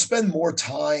 I'll spend more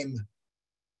time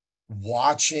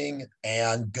watching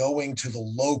and going to the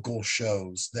local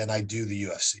shows than I do the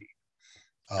UFC.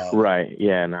 Right.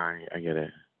 Yeah. No, I get it.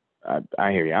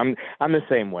 I hear you. I'm the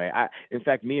same way. In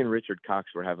fact, me and Richard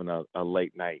Cox were having a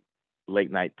late night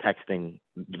texting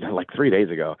like 3 days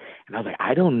ago, and I was like,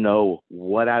 I don't know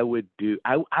what I would do.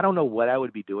 I don't know what I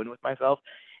would be doing with myself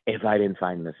if I didn't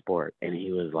find the sport. And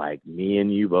he was like, me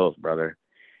and you both, brother,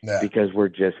 because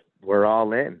we're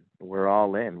all in. We're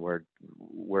all in. We're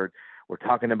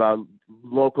talking about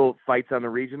local fights on the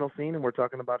regional scene, and we're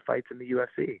talking about fights in the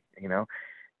UFC.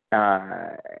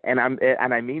 And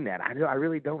I mean that. I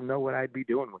really don't know what I'd be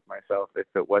doing with myself if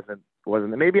it wasn't.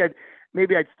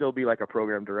 Maybe I'd still be like a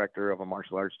program director of a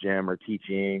martial arts gym, or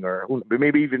teaching, or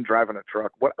maybe even driving a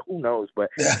truck. Who knows?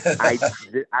 But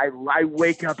I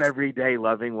wake up every day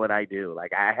loving what I do.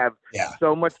 Like, I have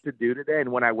so much to do today,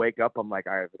 and when I wake up, I'm like,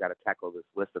 I've got to tackle this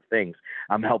list of things.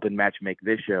 I'm helping match make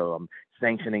this show. I'm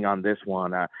sanctioning on this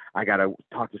one. I got to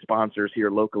talk to sponsors here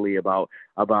locally about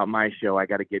my show. I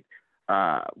got to get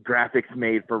graphics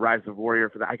made for Rise of Warrior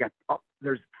for that.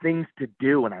 There's things to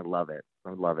do, and I love it.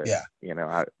 Yeah.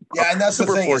 And that's the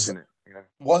thing. Fortunate,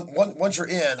 once you're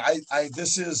in,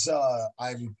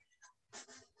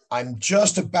 I'm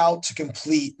just about to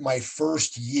complete my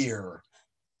first year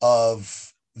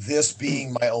of this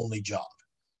being my only job.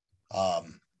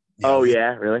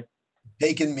 Yeah, really?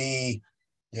 taken me,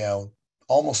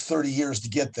 almost 30 years to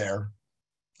get there.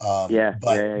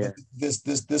 But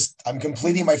this, I'm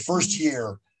completing my first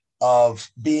year of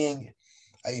being,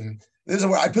 this is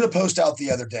where I put a post out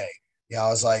the other day. I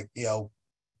was like,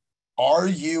 are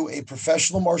you a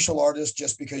professional martial artist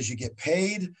just because you get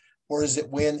paid, or is it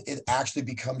when it actually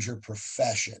becomes your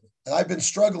profession? And I've been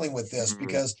struggling with this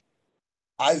because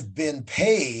I've been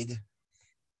paid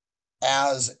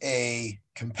as a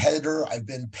competitor. I've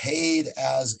been paid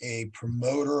as a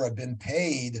promoter. I've been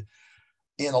paid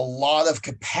in a lot of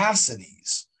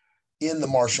capacities in the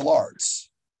martial arts,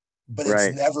 but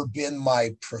it's never been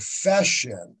my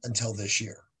profession until this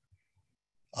year.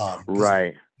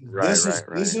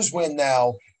 This is when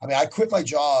now, I quit my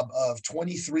job of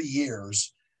 23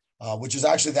 years, which is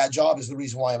actually, that job is the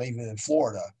reason why I'm even in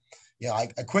Florida. I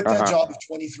quit that job of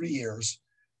 23 years,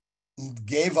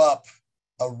 gave up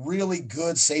a really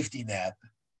good safety net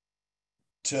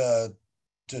to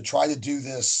try to do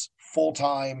this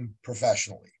full-time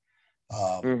professionally.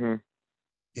 And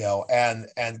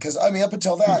because up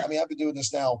until that, I've been doing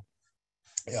this now,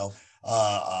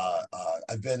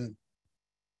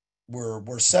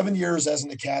 we're 7 years as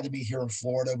an academy here in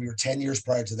Florida. We were 10 years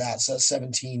prior to that, so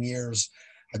 17 years.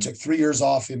 I took 3 years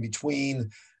off in between.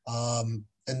 And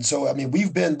so,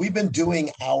 we've been doing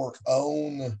our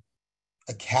own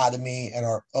academy and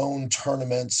our own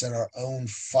tournaments and our own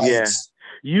fights.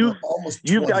 Yeah. Almost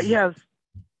 20 got, years.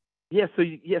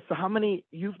 So how many,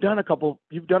 you've done a couple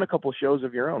shows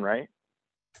of your own, right?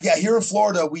 Yeah, here in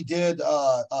Florida, we did,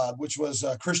 which was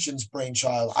Christian's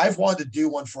brainchild. I've wanted to do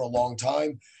one for a long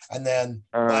time. And then,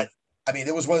 but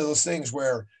it was one of those things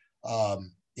where,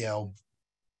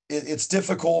 it's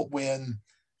difficult when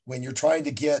you're trying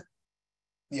to get,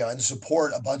 and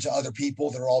support a bunch of other people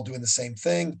that are all doing the same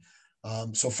thing.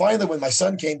 So finally, when my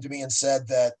son came to me and said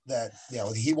that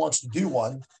he wants to do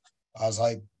one, I was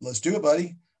like, let's do it,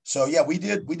 buddy. So yeah, we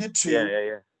did 2.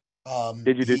 Yeah.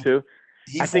 Did you do 2?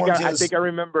 I think I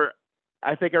remember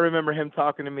him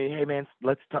talking to me. Hey man,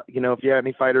 let's talk, if you have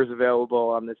any fighters available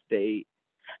on this date.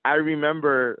 I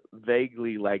remember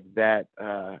vaguely like that,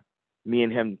 me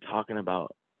and him talking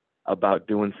about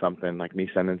doing something, like me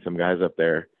sending some guys up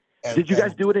there. Did you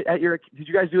guys do it at your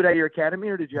academy,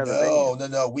 or did you have a venue?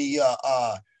 No. We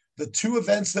the 2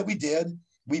 events that we did,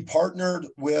 we partnered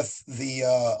with the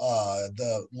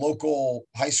local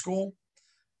high school,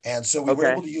 and so we were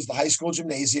able to use the high school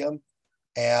gymnasium,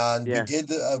 and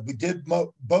we did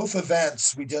both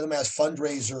events. We did them as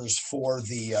fundraisers for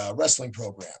the wrestling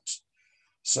programs.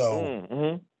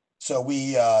 So so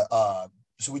we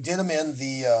did them in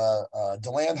the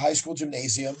DeLand High School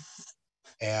gymnasium,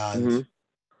 and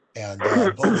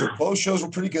both shows were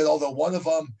pretty good. Although one of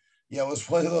them, it was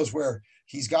one of those where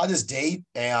he's got his date,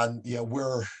 and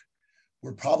we're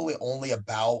probably only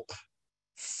about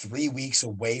 3 weeks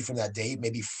away from that date,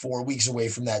 maybe 4 weeks away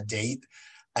from that date.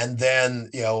 And then,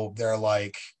 they're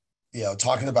like,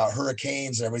 talking about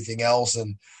hurricanes and everything else.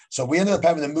 And so we ended up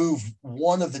having to move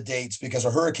one of the dates because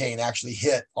a hurricane actually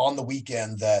hit on the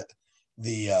weekend that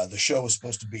the show was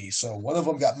supposed to be. So one of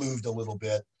them got moved a little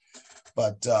bit,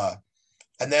 but,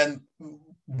 and then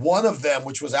one of them,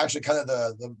 which was actually kind of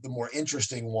the more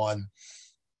interesting one,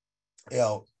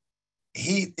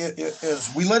 we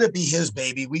let it be his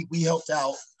baby. We helped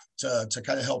out to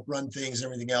kind of help run things and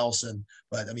everything else.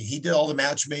 But he did all the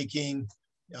matchmaking.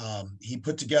 He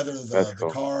put together the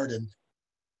card,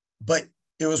 but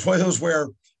it was one of those where,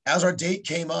 as our date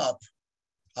came up,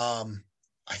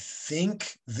 I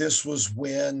think this was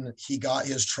when he got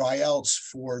his tryouts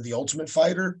for the Ultimate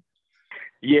Fighter.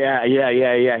 Yeah.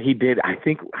 He did. I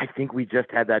think we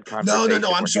just had that conversation.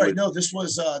 No. I'm sorry. No, this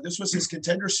was his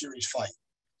Contender Series fight.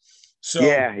 So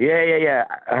yeah.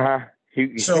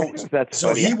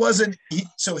 So he wasn't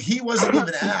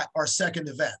even at our second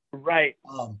event. Right.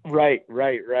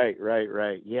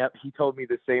 Yep. He told me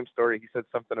the same story. He said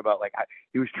something about like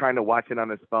he was trying to watch it on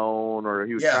his phone, or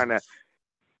he was trying to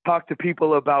talk to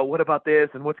people about what about this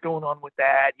and what's going on with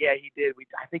that. Yeah, he did.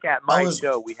 I think at my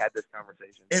show we had this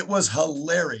conversation. It was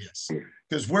hilarious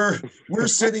because we're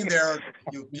sitting there,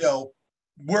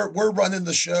 we're running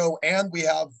the show, and we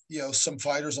have some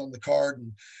fighters on the card,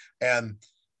 and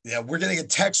we're getting a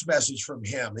text message from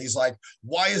him. He's like,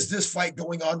 "Why is this fight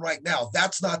going on right now?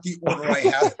 That's not the order I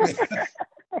have."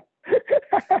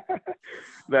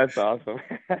 That's awesome.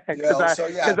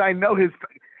 Because I know his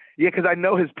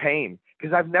pain.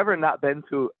 Because I've never not been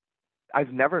to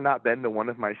one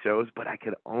of my shows, but I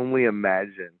could only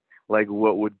imagine like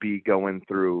what would be going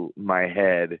through my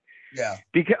head Yeah.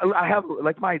 Because I have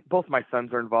like both my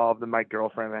sons are involved and my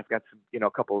girlfriend. I've got some,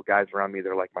 a couple of guys around me.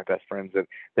 They're like my best friends, and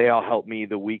they all help me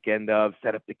the weekend of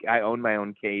set up I own my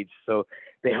own cage, so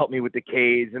they help me with the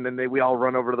cage, and then we all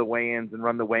run over to the weigh-ins and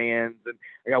run the weigh-ins. And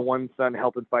I got one son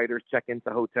helping fighters check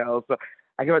into hotels. So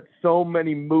I got so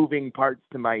many moving parts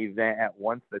to my event at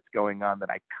once that's going on that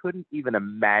I couldn't even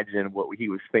imagine what he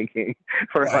was thinking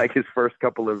for like his first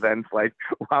couple events. Like,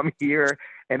 well, I'm here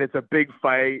and it's a big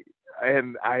fight,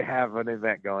 and I have an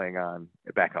event going on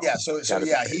back home. Yeah.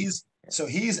 He's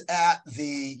at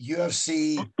the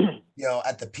UFC,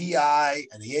 at the PI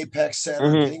and the Apex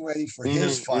Center, getting ready for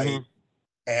his fight.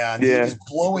 And he was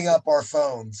blowing up our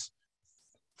phones,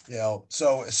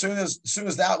 So as soon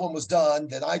as that one was done,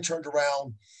 then I turned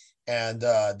around and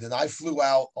then I flew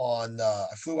out on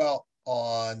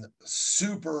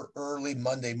super early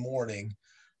Monday morning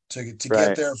to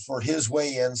get there for his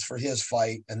weigh-ins for his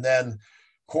fight, and then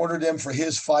cornered him for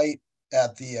his fight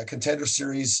at the Contender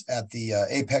Series at the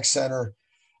Apex Center,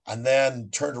 and then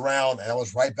turned around and I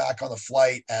was right back on the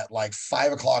flight at like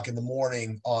 5:00 in the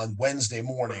morning on Wednesday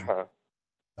morning.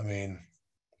 I mean,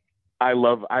 I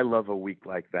love a week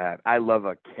like that. I love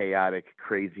a chaotic,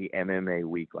 crazy MMA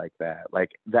week like that.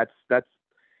 Like that's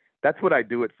what I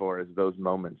do it for, is those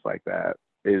moments like that,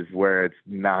 is where it's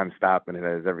nonstop and it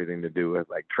has everything to do with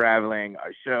like traveling,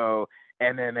 a show,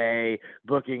 MMA,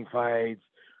 booking fights,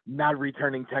 not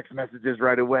returning text messages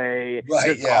right away.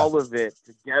 Just all of it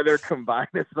together combined.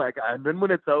 It's like, and then when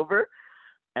it's over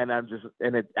and I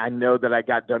know that I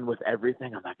got done with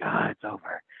everything, I'm like, it's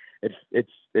over. It's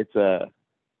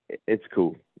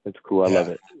cool. It's cool. I love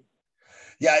it.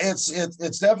 Yeah.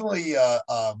 It's definitely,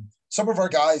 some of our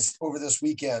guys over this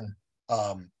weekend,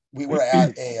 we were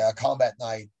at a combat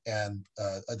night, and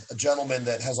a gentleman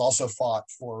that has also fought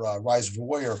for Rise of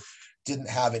Warrior didn't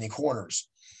have any corners.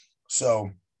 So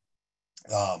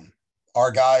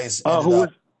our guys. Who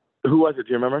was it? Do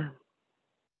you remember?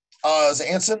 Is it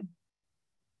Anson?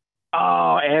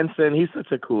 Oh, Anson. He's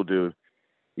such a cool dude.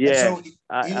 Yeah. And so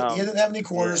he didn't have any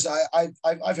corners. Yeah.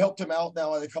 I've helped him out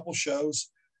now at a couple shows.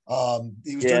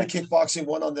 He was doing a kickboxing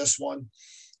one on this one.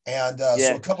 And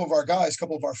so a couple of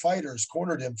our fighters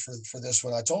cornered him for this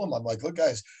one. I told him, I'm like, look,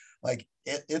 guys, like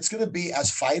it's going to be,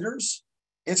 as fighters,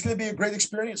 it's going to be a great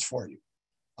experience for you.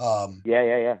 I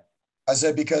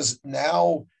said, because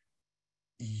now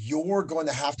you're going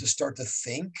to have to start to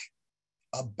think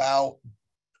about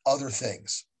other thing.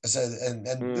 I said, and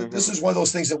this is one of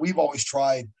those things that we've always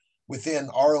tried within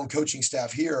our own coaching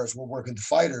staff here as we're working with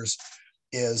fighters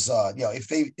is,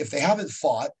 if they haven't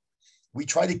fought, we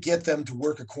try to get them to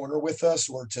work a corner with us,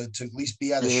 or to at least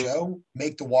be at a show,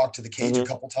 make the walk to the cage a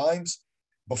couple times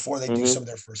before they do some of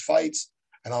their first fights.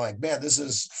 And I'm like, man, this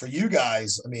is for you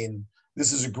guys. I mean,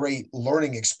 this is a great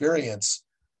learning experience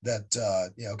that,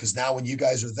 because now when you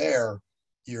guys are there,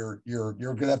 you're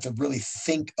going to have to really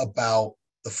think about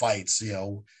the fights,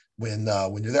 when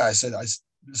you're there. I said, as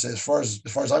far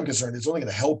as I'm concerned, it's only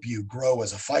going to help you grow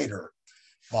as a fighter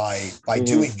by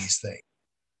doing these things.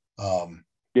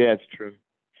 Yeah, it's true.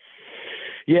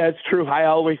 Yeah, it's true. I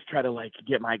always try to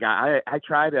get my guy. I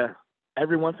try to,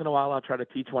 every once in a while, I'll try to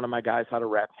teach one of my guys how to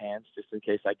wrap hands, just in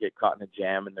case I get caught in a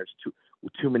jam and there's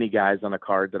too many guys on a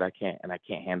card that I can't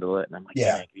handle it. And I'm like,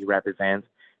 man, can you wrap his hands?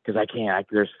 Because I can't.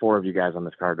 There's 4 of you guys on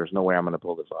this card. There's no way I'm going to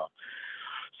pull this off.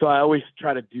 So I always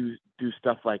try to do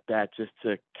stuff like that, just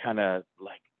to kind of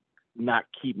not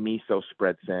keep me so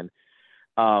spread thin.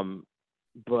 But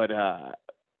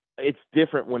it's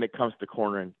different when it comes to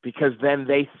cornering, because then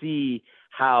they see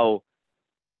how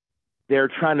they're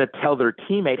trying to tell their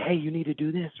teammate, hey, you need to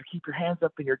do this, or keep your hands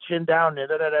up and your chin down,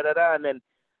 and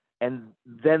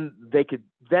then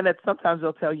sometimes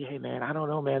they'll tell you, hey man, I don't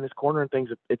know, man, this cornering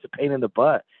thing's it's a pain in the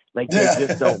butt. They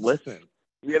just don't listen.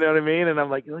 You know what I mean? And I'm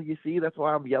like, you see, that's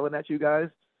why I'm yelling at you guys.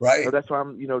 Right. Or that's why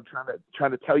I'm,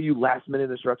 trying to tell you last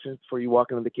minute instructions before you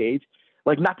walk into the cage.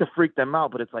 Like, not to freak them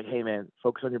out, but it's like, hey man,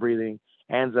 focus on your breathing,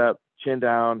 hands up, chin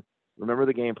down, remember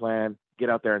the game plan,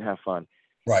 get out there and have fun.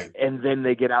 Right. And then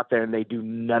they get out there and they do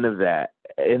none of that.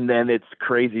 And then it's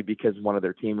crazy, because one of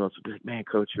their teammates will be like, man,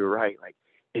 coach, you're right. Like,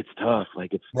 it's tough.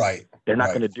 Like, it's right. They're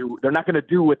not going to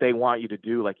do what they want you to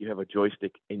do. Like, you have a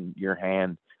joystick in your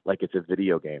hand, like it's a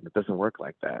video game. It doesn't work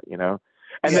like that, And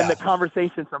then the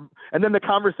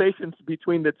conversations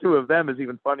between the two of them is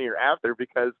even funnier after,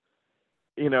 because,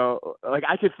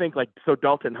 I could think so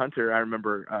Dalton Hunter, I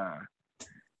remember,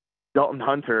 Dalton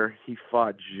Hunter, he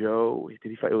fought Joe. Did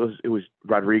he fight? It was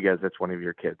Rodriguez. That's one of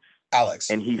your kids. Alex.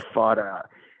 And he fought, Alex.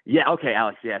 Yeah.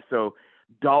 So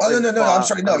Dalton. Oh, no. I'm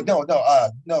sorry. No.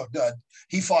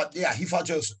 He fought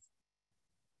Joseph.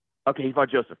 Okay. He fought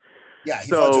Joseph. Yeah, he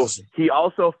fought So Joseph. he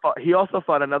also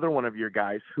fought another one of your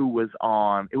guys who was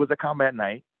on. It was a combat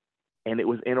night, and it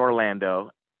was in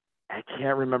Orlando. I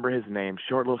can't remember his name.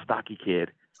 Short, little, stocky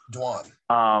kid.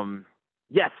 Dwan.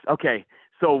 Yes. Okay.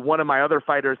 So one of my other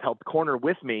fighters helped corner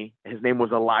with me. His name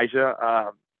was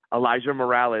Elijah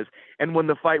Morales. And when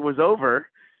the fight was over,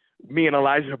 me and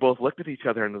Elijah both looked at each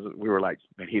other and we were like,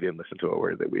 man, he didn't listen to a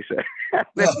word that we said. And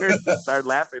then we just started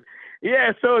laughing.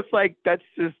 Yeah. So it's like, that's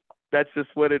just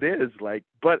what it is. Like,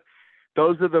 but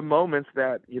those are the moments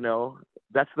that,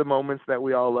 that's the moments that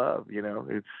we all love,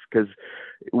 it's because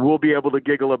we'll be able to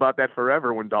giggle about that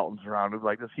forever when Dalton's around. It's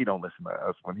like, he don't listen to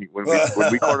us when we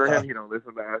corner him, he don't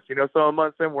listen to us, so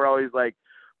amongst him, we're always like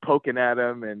poking at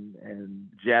him and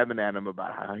jabbing at him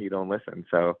about how he don't listen.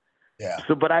 So, yeah.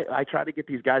 But I try to get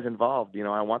these guys involved.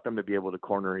 I want them to be able to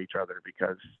corner each other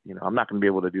because, I'm not going to be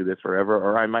able to do this forever,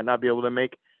 or I might not be able to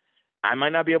make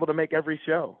every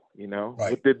show,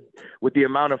 right. with the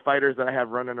amount of fighters that I have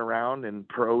running around and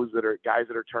guys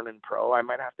that are turning pro. I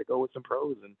might have to go with some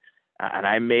pros, and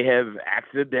I may have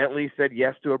accidentally said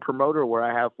yes to a promoter where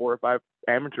I have 4 or 5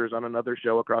 amateurs on another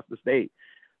show across the state.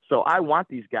 So I want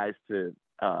these guys to,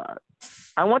 I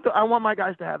want my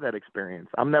guys to have that experience.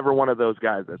 I'm never one of those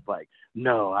guys that's like,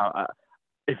 no,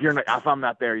 if I'm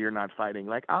not there, you're not fighting.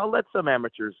 Like, I'll let some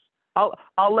amateurs.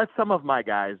 I'll let some of my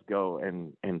guys go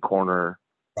and corner,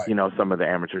 right. Some of the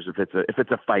amateurs if it's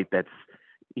a fight that's,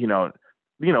 a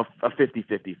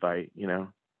 50-50 fight,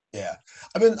 Yeah.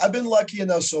 I've been lucky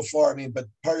enough so far. But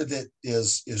part of it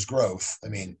is growth.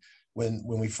 When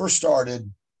we first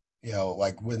started,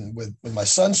 like when my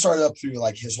son started up through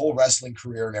like his whole wrestling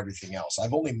career and everything else,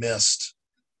 I've only missed,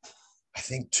 I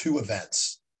think, 2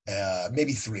 events,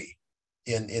 maybe 3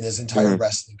 in his entire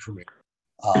wrestling career.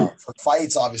 For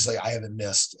fights, obviously, I haven't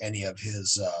missed any of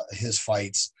his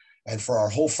fights, and for our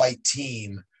whole fight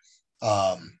team,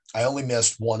 I only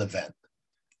missed 1 event,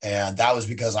 and that was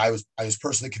because I was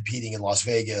personally competing in Las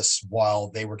Vegas while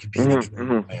they were competing in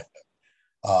Orlando.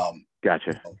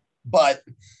 Gotcha. But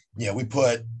we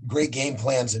put great game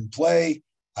plans in play.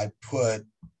 I put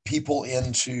people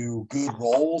into good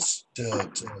roles to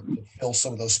fill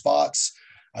some of those spots.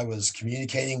 I was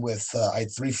communicating with I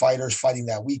had 3 fighters fighting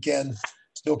that weekend.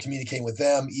 Still communicating with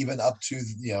them, even up to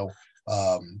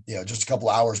just a couple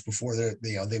hours before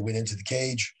they went into the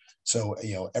cage. So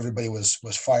everybody was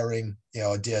firing.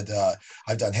 I've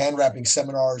done hand wrapping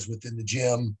seminars within the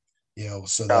gym.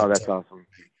 So that that's awesome.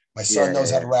 My son knows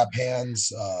how to wrap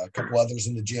hands. A couple others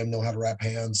in the gym know how to wrap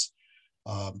hands,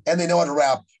 and they know how to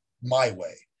wrap my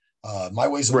way. My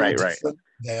way's a little different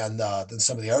than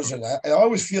some of the others. And I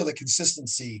always feel that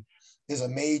consistency is a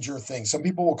major thing. Some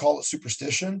people will call it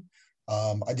superstition.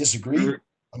 I disagree.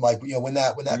 I'm like, when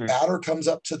that batter comes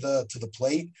up to the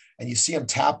plate and you see them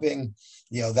tapping,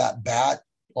 that bat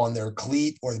on their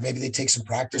cleat, or maybe they take some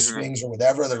practice swings or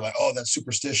whatever, they're like, oh, that's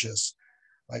superstitious.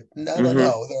 Like,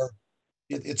 no.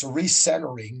 It's a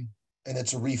recentering and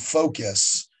it's a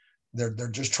refocus. They're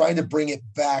just trying to bring it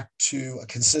back to a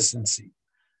consistency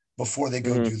before they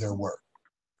go do their work.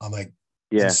 I'm like,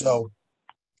 yeah. And so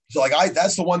like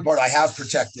that's the one part I have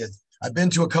protected. I've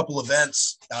been to a couple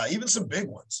events, even some big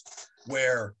ones,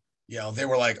 where they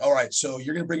were like, all right, so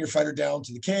you're going to bring your fighter down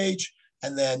to the cage,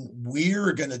 and then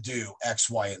we're going to do X,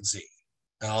 Y, and Z.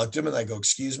 And I looked at them and I go,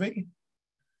 excuse me?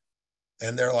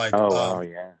 And they're like, oh,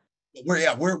 yeah.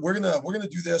 We're gonna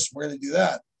do this, we're gonna do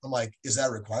that. I'm like, is that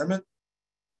a requirement?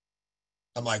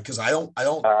 I'm like, because I don't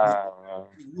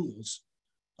rules.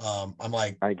 I'm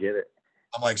like, I get it.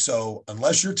 I'm like, so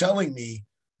unless you're telling me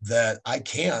that I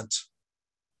can't,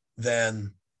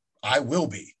 then I will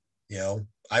be,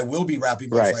 I will be wrapping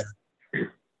my fighter.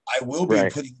 I will be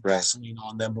putting Vaseline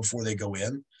on them before they go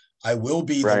in. I will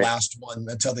be the last one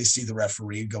until they see the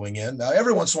referee going in. Now,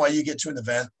 every once in a while you get to an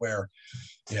event where,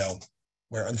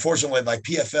 where unfortunately, like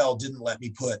PFL didn't let me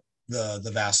put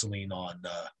the Vaseline on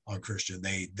Christian.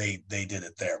 They did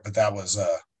it there, but that was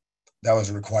a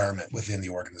requirement within the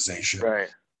organization. Right.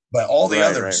 But all the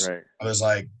others, I was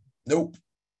like, nope.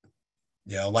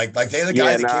 Like the other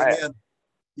guy that came in,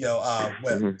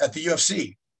 at the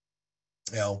UFC.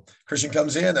 Christian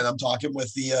comes in and I'm talking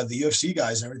with the UFC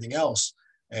guys and everything else,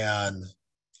 and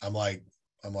I'm like,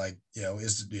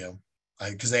 because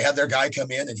they had their guy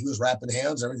come in and he was wrapping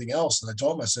hands and everything else. And I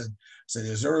told him, I said,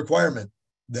 is there a requirement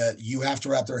that you have to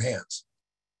wrap their hands?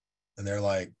 And they're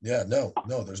like, yeah, no,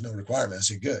 there's no requirement. I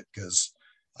said, good, because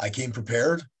I came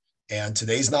prepared and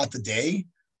today's not the day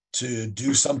to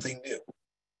do something new.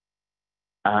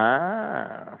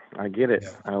 I get it.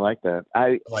 Yeah. I like that.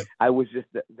 I was just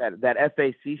that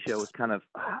FAC show was kind of,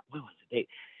 what was the date?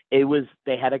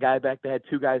 they had a guy back. They had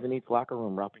two guys in each locker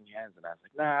room rubbing hands, and I was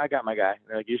like, nah, I got my guy.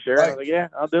 They're like, you sure? Right. I was like, yeah,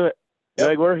 I'll do it. They're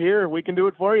like, we're here, we can do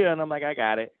it for you, and I'm like, I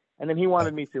got it. And then he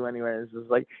wanted me to anyway. It's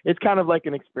like, it's kind of like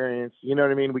an experience, you know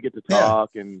what I mean? We get to talk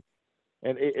and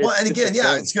and again,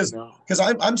 it's because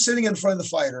I'm sitting in front of the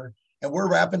fighter and we're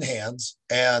wrapping hands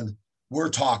and we're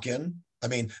talking. I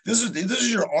mean, this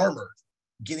is your armor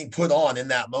getting put on in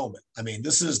that moment. I mean,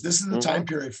 this is the time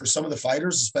period for some of the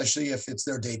fighters, especially if it's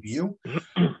their debut.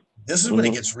 This is when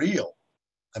it gets real.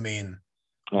 I mean,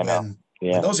 when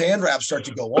those hand wraps start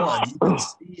to go on, you can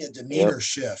see a demeanor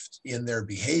shift in their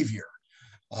behavior.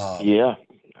 You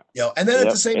know, and then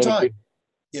at the same time,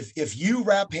 if you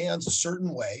wrap hands a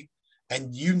certain way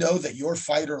and you know that your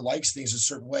fighter likes things a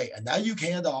certain way, and now you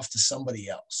hand off to somebody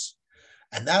else,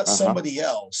 and that somebody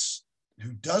else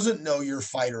who doesn't know your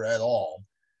fighter at all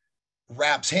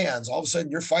wraps hands, all of a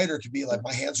sudden your fighter could be like,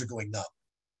 my hands are going numb.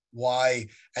 Why?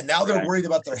 And now they're worried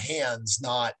about their hands,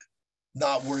 not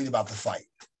worried about the fight.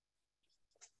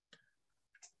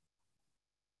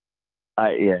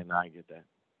 I get that.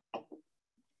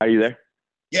 Are you there?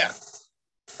 Yeah.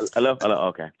 Hello.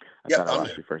 Okay. I thought I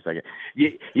lost you for a second.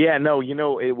 Yeah. No. You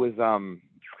know, it was.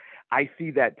 I see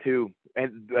that too,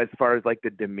 and as far as like the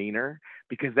demeanor,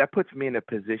 because that puts me in a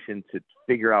position to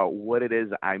figure out what it is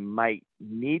I might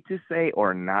need to say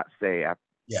or not say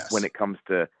when it comes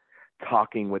to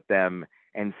talking with them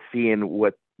and seeing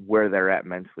where they're at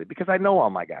mentally. Because I know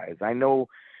all my guys. I know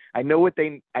what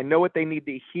they need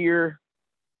to hear.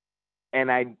 And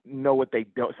I know what they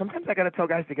don't. Sometimes I got to tell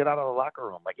guys to get out of the locker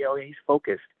room. Like, he's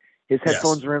focused. His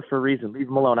headphones are in for a reason. Leave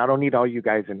him alone. I don't need all you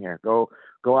guys in here. Go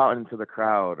out into the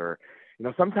crowd. Or,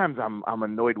 sometimes I'm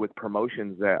annoyed with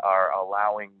promotions that are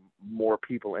allowing more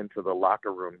people into the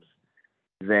locker rooms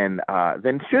than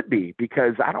should be,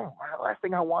 because the last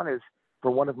thing I want is for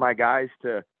one of my guys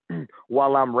to,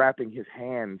 while I'm wrapping his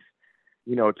hands,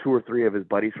 2 or 3 of his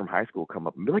buddies from high school come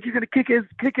up and be like, "You're gonna kick his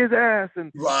ass,"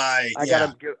 and I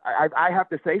have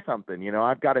to say something.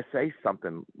 I've got to say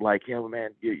something like,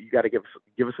 man, you got to give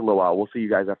us a little while. We'll see you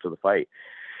guys after the fight.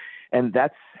 And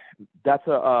that's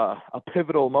a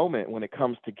pivotal moment when it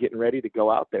comes to getting ready to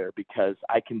go out there, because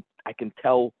I can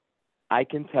tell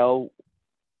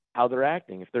how they're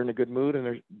acting. If they're in a good mood,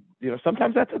 and they're,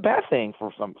 sometimes that's a bad thing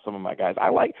for some of my guys. I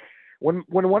like. When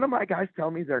one of my guys tell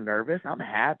me they're nervous, I'm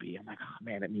happy. I'm like, oh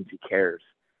man, it means he cares.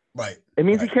 Right. It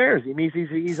means he cares. It means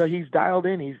he's dialed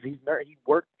in. He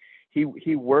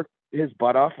worked his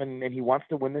butt off, and he wants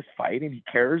to win this fight, and he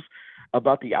cares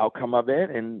about the outcome of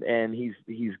it, and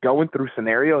he's going through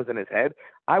scenarios in his head.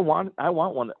 I want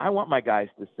my guys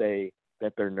to say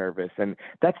that they're nervous, and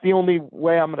that's the only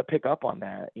way I'm going to pick up on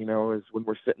that. Is when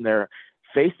we're sitting there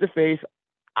face to face,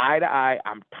 eye to eye.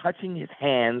 I'm touching his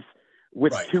hands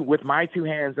with my 2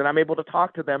 hands, and I'm able to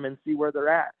talk to them and see where they're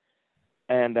at,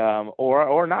 and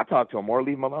or not talk to them or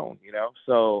leave them alone.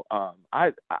 So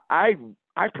I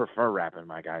prefer wrapping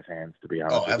my guys' hands, to be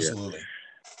honest. Oh, absolutely.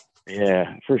 With you.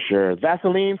 Yeah, for sure.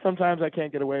 Vaseline sometimes I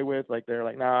can't get away with. Like, they're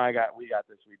like, no, we got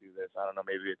this, we do this. I don't know,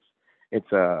 maybe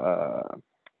it's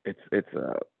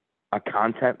a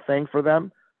content thing for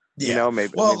them. Yeah.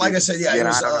 Maybe. Well, like I said, it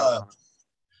was I don't know.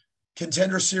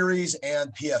 Contender Series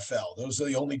and PFL. Those are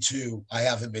the only 2 I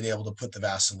haven't been able to put the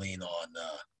Vaseline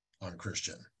on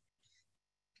Christian.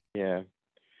 Yeah.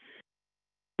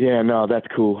 Yeah, no, that's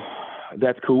cool.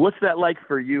 That's cool. What's that like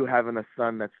for you, having a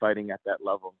son that's fighting at that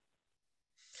level?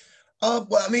 Well,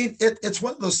 I mean, it's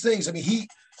one of those things. I mean,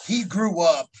 he grew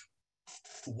up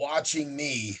watching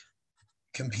me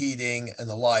competing and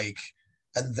the like,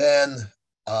 and then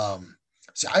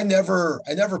I never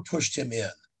pushed him in.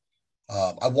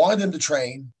 I wanted him to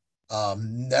train,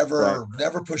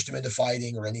 never pushed him into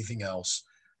fighting or anything else.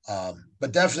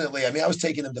 But definitely, I mean, I was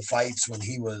taking him to fights when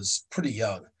he was pretty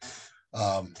young.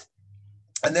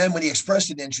 And then when he expressed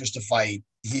an interest to fight,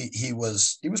 he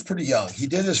was pretty young. He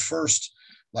did his first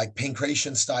like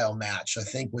pancration style match, I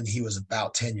think, when he was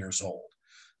about 10 years old.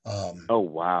 Oh,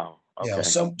 wow. Okay.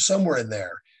 Somewhere in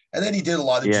there. And then he did a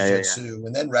lot of jiu-jitsu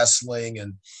and then wrestling.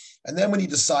 And then when he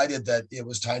decided that it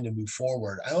was time to move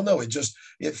forward, I don't know,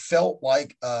 it felt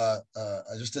like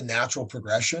just a natural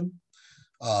progression.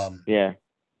 Now,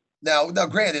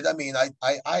 granted, I mean,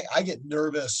 I get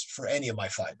nervous for any of my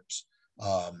fighters.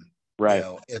 Right.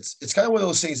 It's kind of one of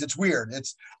those things. It's weird.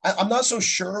 I'm not so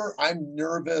sure I'm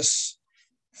nervous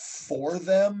for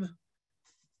them.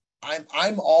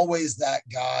 I'm always that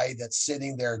guy that's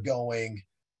sitting there going,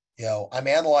 I'm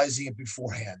analyzing it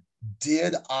beforehand.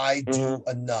 Did I do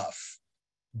enough?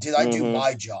 Did I do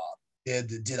my job?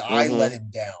 Did I let him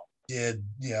down?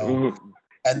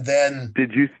 And then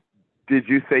did did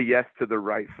you say yes to the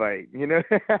right fight? You know?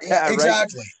 Yeah, Right?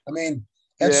 exactly. I mean,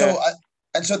 and Yeah.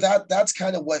 so that's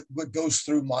kind of what goes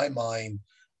through my mind.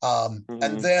 And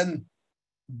Mm-hmm. then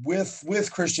with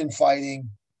Christian fighting,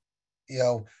 you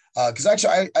know, because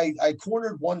actually I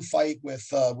cornered one fight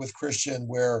with Christian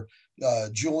where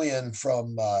Julian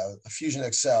from Fusion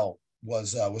XL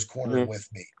was cornering Mm-hmm. with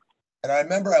me, and I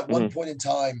remember at one Mm-hmm. point in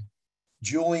time,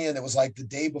 Julian, it was like the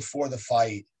day before the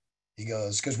fight. He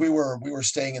goes, because we were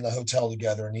staying in the hotel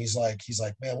together, and he's like,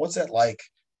 man, what's that like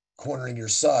cornering your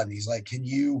son? He's like, do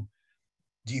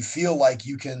you feel like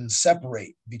you can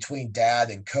separate between dad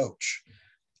and coach?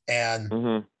 And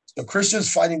Mm-hmm. so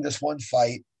Christian's fighting this one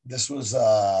fight. This was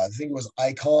I think it was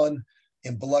Icon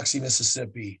in Biloxi,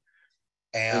 Mississippi,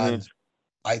 and Mm-hmm.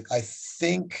 I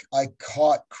think I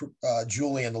caught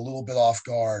Julian a little bit off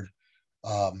guard.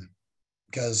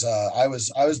 Because I was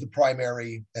the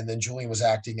primary, and then Julian was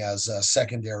acting as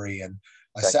secondary. And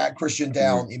I Second. sat Christian Mm-hmm.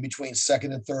 down in between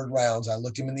second and third rounds. I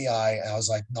looked him in the eye, and I was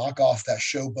like, "Knock off that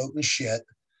showboating shit."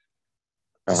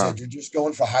 I Uh-huh. said, "You're just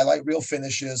going for highlight reel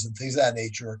finishes and things of that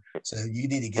nature. So you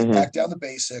need to get Mm-hmm. back down to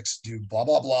basics, do blah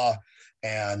blah blah."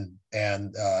 And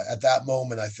at that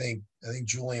moment, I think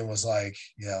Julian was like,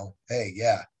 hey,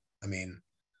 yeah. I mean,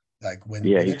 like when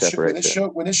Yeah, when he it's when separates it's it. show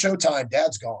when it's showtime,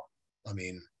 Dad's gone. I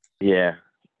mean, Yeah.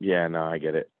 Yeah, no, I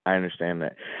get it. I understand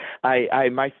that.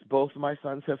 Both of my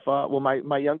sons have fought. Well,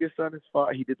 my youngest son has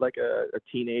fought. He did like a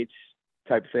teenage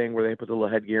type thing where they put the little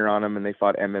headgear on him and they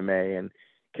fought MMA and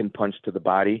can punch to the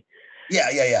body. yeah,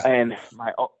 yeah, yeah. And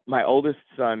my oldest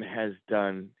son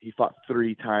he fought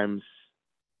 3 times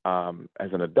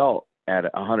as an adult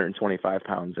at 125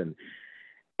 pounds,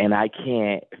 and I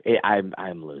can't.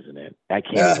 I'm losing it. I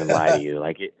can't even lie to you.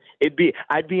 Like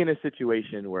I'd be in a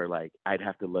situation where like I'd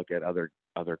have to look at other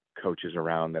coaches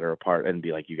around that are apart and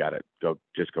be like, you got to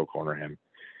go corner him,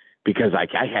 because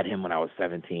I had him when I was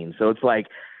 17. So it's like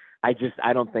I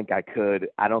don't think I could.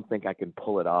 I don't think I can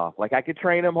pull it off. Like I could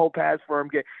train him, whole pads for him,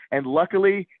 and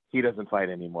luckily he doesn't fight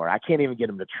anymore. I can't even get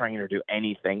him to train or do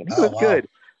anything, and he Oh was wow. good.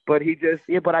 But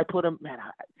but I put him, man.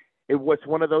 It was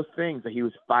one of those things that he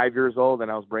was 5 years old,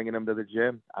 and I was bringing him to the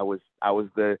gym. I was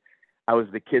the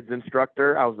kids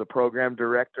instructor. I was the program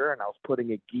director, and I was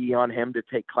putting a gi on him to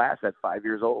take class at 5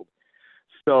 years old.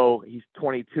 So he's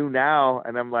 22 now,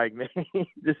 and I'm like, man,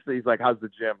 he's like, how's the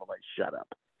gym? I'm like, shut up.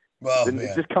 Well, Then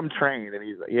man. just come train. And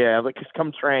he's like, yeah, I'm like, just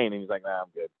come train. And he's like, nah,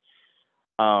 I'm good.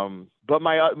 But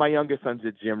my youngest son's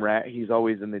a gym rat. He's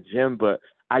always in the gym, but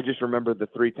I just remember the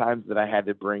 3 times that I had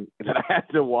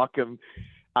to walk him.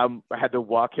 I had to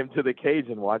walk him to the cage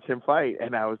and watch him fight,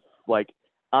 and I was like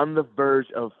on the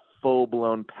verge of full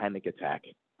blown panic attack.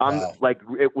 Wow. Like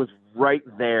it was right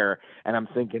there, and I'm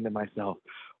thinking to myself,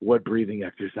 what breathing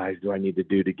exercise do I need to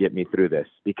do to get me through this?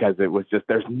 Because it was just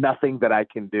there's nothing that I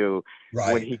can do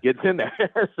when Right. he gets in there.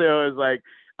 So it was like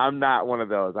I'm not one of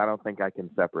those. I don't think I can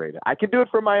separate it. I can do it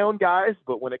for my own guys,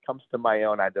 but when it comes to my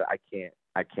own, I can't.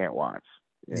 I can't watch.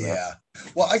 You know? Yeah.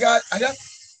 Well, I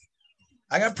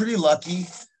got pretty lucky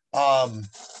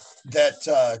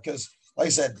that because like I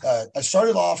said, I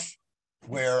started off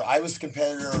where I was the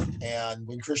competitor, and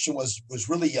when Christian was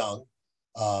really young,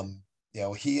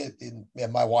 he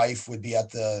and my wife would be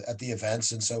at the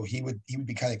events, and so he would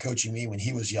be kind of coaching me when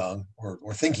he was young,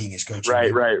 or thinking he's coaching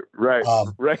Right, me. right, right,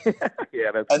 Um, right.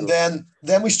 Yeah, that's and cool.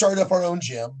 then we started up our own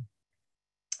gym,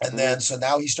 and Mm-hmm. then so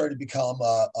now he started to become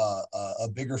a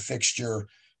bigger fixture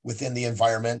within the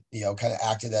environment. Kind of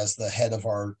acted as the head of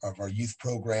our youth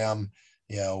program.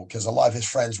 Because a lot of his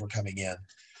friends were coming in,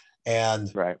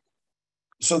 and Right.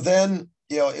 so then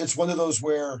it's one of those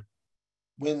where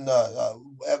when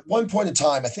at one point in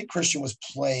time, I think Christian was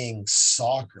playing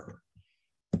soccer.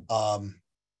 Um,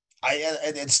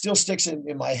 and it still sticks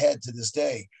in my head to this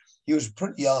day. He was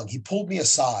pretty young. He pulled me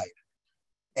aside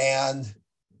and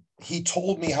he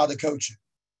told me how to coach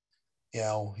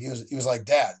him. He was like,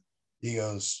 Dad, he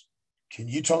goes, can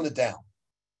you tone it down?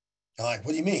 I'm like,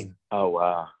 what do you mean? Oh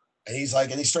wow. And he's like,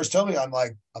 and he starts telling me, I'm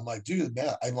like, dude,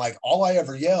 man, I'm like, all I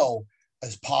ever yell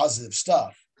is positive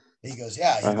stuff. And he goes,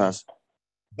 yeah. He Uh-huh. goes,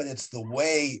 but it's the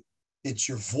way it's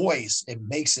your voice. It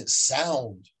makes it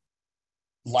sound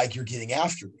like you're getting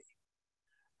after me.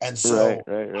 And Right, so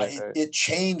right, right, right. it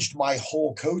changed my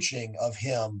whole coaching of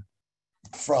him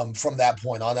from that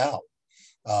point on out.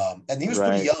 And he was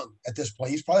pretty Right, young at this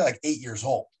point. He's probably like 8 years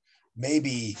old,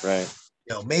 maybe, right.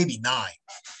 maybe 9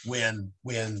 when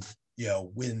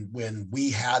we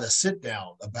had a sit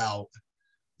down about,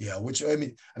 which I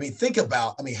mean, think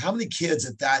about, how many kids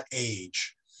at that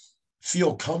age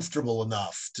feel comfortable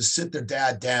enough to sit their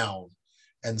dad down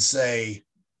and say,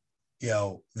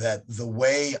 that the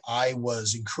way I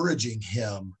was encouraging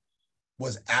him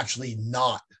was actually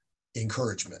not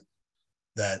encouragement,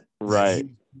 that right.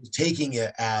 he was taking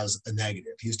it as a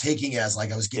negative. He was taking it as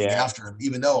like I was getting after him,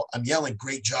 even though I'm yelling,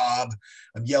 great job.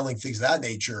 I'm yelling things of that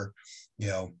nature,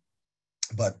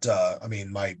 but I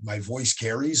mean, my voice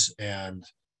carries and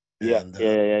Yeah.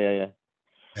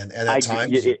 and at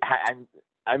times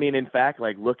I mean, in fact,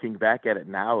 like looking back at it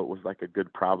now, it was like a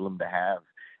good problem to have.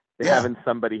 Yeah. Having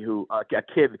somebody who a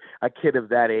kid of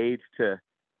that age to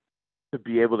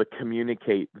be able to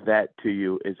communicate that to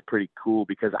you is pretty cool,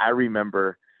 because I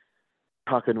remember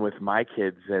talking with my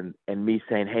kids and me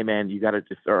saying, hey man, you got to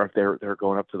just, or if they're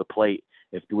going up to the plate,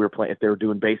 if they were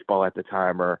doing baseball at the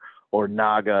time or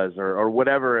Nagas or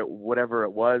whatever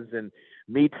it was, and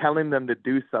me telling them to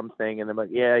do something and I'm like,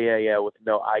 yeah, with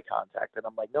no eye contact. And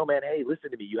I'm like, no man, hey,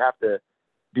 listen to me. You have to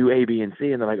do A, B, and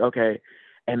C. And they're like, okay.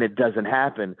 And it doesn't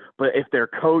happen. But if their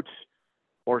coach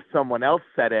or someone else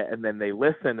said it and then they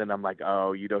listened, and I'm like,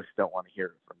 oh, you just don't want to hear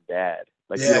it from dad.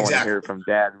 Like, you don't want to hear it from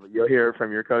dad. You'll hear it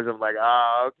from your coach. I'm like,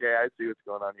 oh, okay, I see what's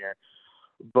going on here.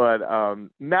 But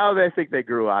now I think they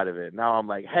grew out of it. Now I'm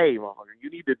like, hey, motherfucker, you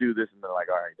need to do this. And they're like,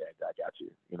 all right, dad, I got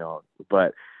you.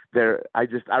 But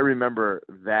I remember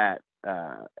that.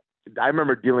 I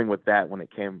remember dealing with that when it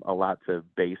came a lot to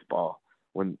baseball,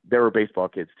 when there were baseball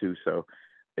kids too. So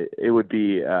it would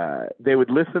be, they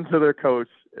would listen to their coach.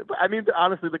 I mean,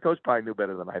 honestly, the coach probably knew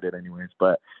better than I did anyways,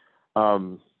 but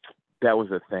that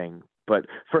was a thing. But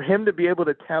for him to be able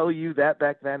to tell you that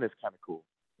back then is kind of cool.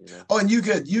 Oh, and you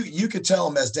could tell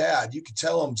him as dad, you could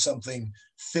tell him something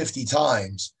 50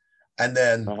 times, and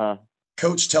then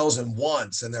coach tells him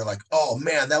once, and they're like, oh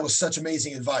man, that was such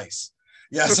amazing advice.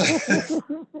 Yes.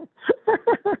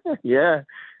 Yeah,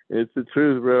 it's the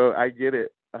truth, bro. I get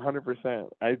it 100%.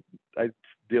 I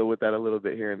deal with that a little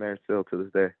bit here and there still to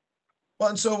this day. Well,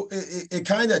 and so it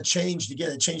kind of changed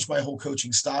again. It changed my whole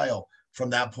coaching style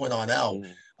from that point on out.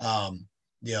 I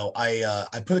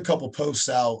put a couple posts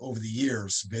out over the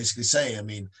years, basically saying, I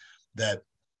mean, that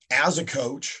as a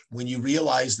coach, when you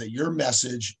realize that your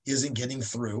message isn't getting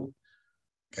through,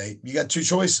 okay, you got two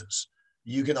choices.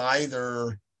 You can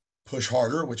either push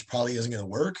harder, which probably isn't going to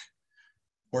work,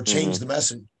 or change the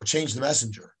message, or change the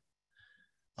messenger.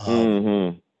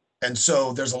 And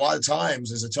so there's a lot of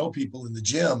times, as I tell people in the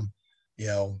gym,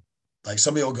 like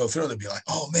somebody will go through and they'll be like,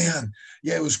 oh man,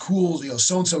 yeah, it was cool.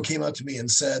 So-and-so came up to me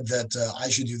and said that I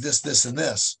should do this, this, and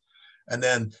this. And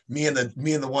then me and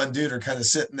the one dude are kind of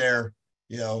sitting there,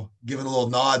 giving a little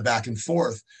nod back and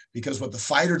forth, because what the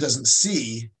fighter doesn't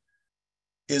see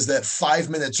is that 5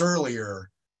 minutes earlier,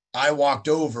 I walked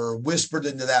over, whispered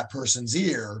into that person's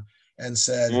ear and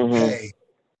said, hey,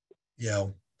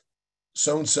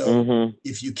 so-and-so,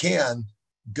 if you can,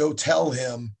 go tell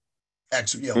him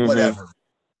X, whatever.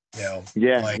 Yeah,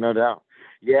 no doubt.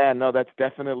 Yeah, no, that's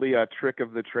definitely a trick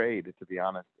of the trade, to be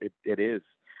honest. It is.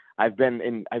 I've been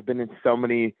in so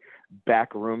many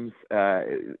back rooms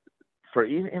for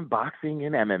even in boxing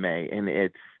and MMA,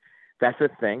 and that's a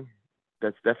thing.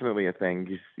 That's definitely a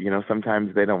thing.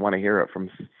 Sometimes they don't want to hear it from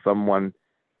someone.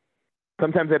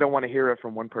 Sometimes they don't want to hear it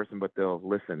from one person, but they'll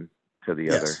listen to the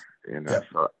other.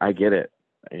 So I get it.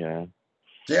 Yeah.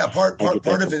 Yeah. Part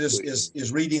of it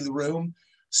is reading the room,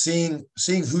 seeing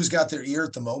who's got their ear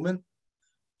at the moment.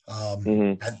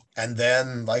 And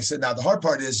then, like I said, now the hard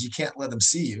part is you can't let them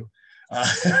see you.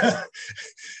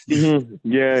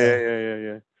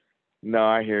 Yeah. No,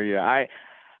 I hear you. I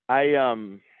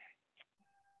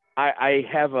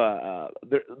have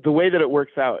the way that it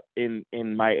works out in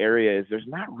my area is there's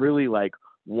not really like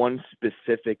one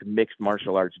specific mixed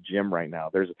martial arts gym right now.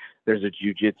 There's a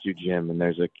jiu-jitsu gym, and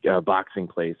there's a boxing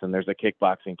place, and there's a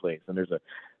kickboxing place, and there's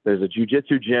a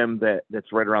jiu-jitsu gym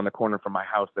that's right around the corner from my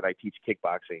house that I teach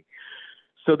kickboxing.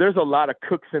 So there's a lot of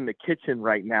cooks in the kitchen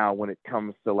right now when it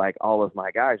comes to like all of my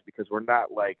guys, because we're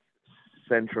not like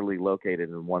centrally located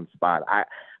in one spot.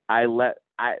 I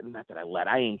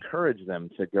encourage them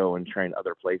to go and train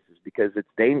other places, because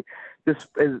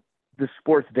the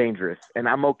sport's dangerous, and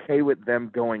I'm okay with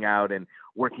them going out and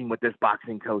working with this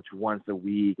boxing coach once a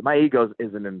week. My ego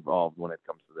isn't involved when it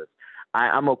comes to this.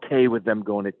 I'm okay with them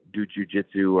going to do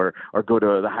jiu-jitsu or go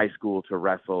to the high school to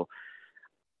wrestle.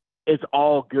 It's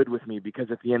all good with me, because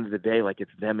at the end of the day, like,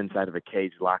 it's them inside of a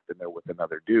cage locked in there with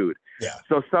another dude. Yeah.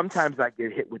 So sometimes I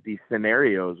get hit with these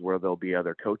scenarios where there'll be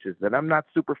other coaches that I'm not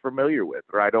super familiar with,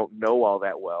 or I don't know all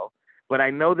that well, but I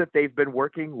know that they've been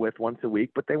working with once a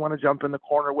week, but they want to jump in the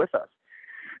corner with us.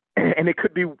 And it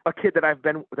could be a kid that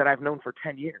I've known for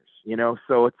 10 years,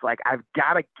 so it's like, I've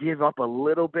got to give up a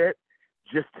little bit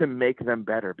just to make them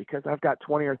better, because I've got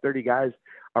 20 or 30 guys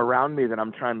around me that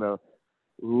I'm trying to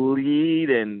lead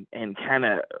and kind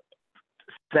of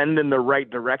send in the right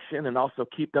direction and also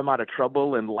keep them out of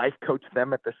trouble and life coach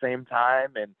them at the same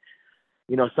time. And,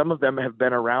 you know, some of them have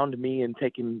been around me and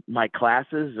taken my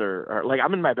classes or like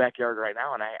I'm in my backyard right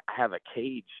now and I have a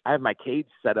cage. I have my cage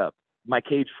set up, my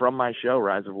cage from my show,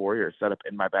 Rise of Warriors, set up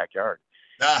in my backyard.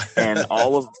 And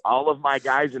all of my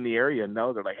guys in the area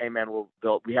know, they're like, hey man,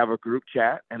 we have a group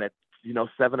chat and at, you know,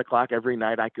 7:00 every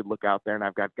night I could look out there and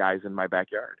I've got guys in my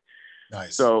backyard.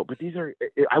 Nice. So, but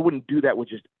I wouldn't do that with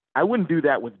just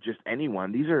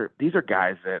anyone. These are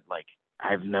guys that like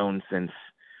I've known since,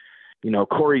 you know,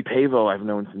 Corey Pavo, I've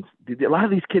known since a lot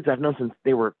of these kids I've known since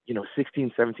they were, you know,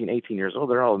 16, 17, 18 years old.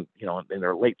 They're all, you know, in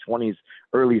their late 20s,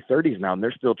 early 30s now, and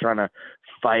they're still trying to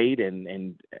fight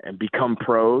and become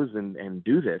pros and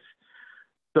do this.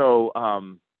 So,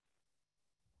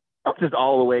 I'm just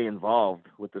all the way involved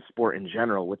with the sport in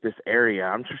general, with this area.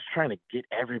 I'm just trying to get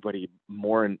everybody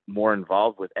more and more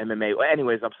involved with MMA. Well,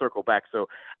 anyways, I'm circle back. So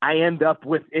I end up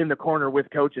in the corner with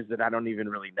coaches that I don't even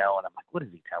really know. And I'm like, what is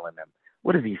he telling them?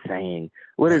 What is he saying?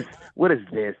 What is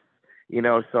this? You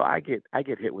know, so I get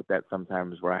hit with that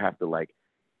sometimes where I have to like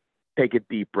take a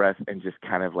deep breath and just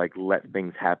kind of like let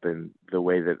things happen the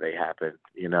way that they happen,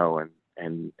 you know,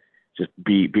 and just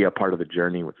be a part of the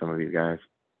journey with some of these guys.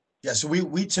 Yeah, so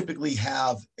we typically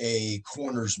have a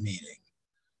corners meeting,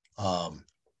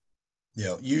 you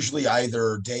know, usually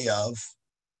either day of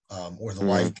or the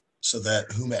like, so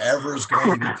that whomever is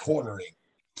going to be cornering,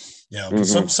 you know,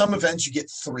 because some events you get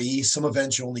 3, some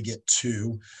events you only get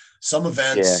 2, some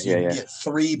events you can get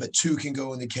 3, but 2 can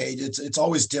go in the cage. It's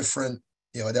always different,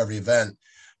 you know, at every event.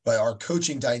 But our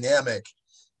coaching dynamic,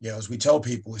 you know, as we tell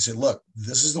people, we say, look,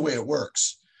 this is the way it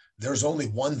works. There's only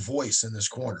one voice in this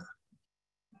corner.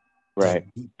 Right.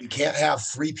 You can't have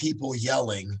 3 people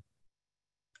yelling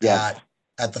at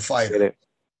the fighter.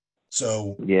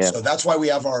 So that's why we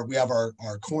have our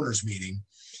corners meeting,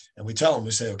 and we tell them,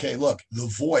 we say, okay, look, the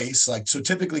voice, like, so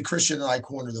typically Christian and I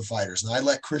corner the fighters, and I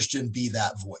let Christian be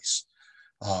that voice.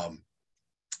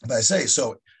 But I say,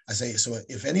 so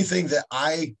if anything that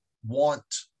I want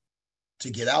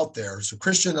to get out there, so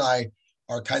Christian and I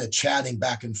are kind of chatting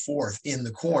back and forth in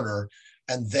the corner,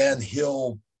 and then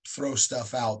he'll throw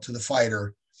stuff out to the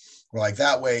fighter. We're like,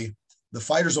 that way the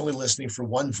fighter's only listening for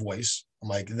one voice. I'm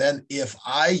like, then if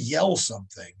I yell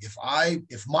something, if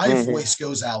my voice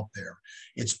goes out there,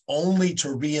 it's only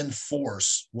to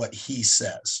reinforce what he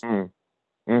says.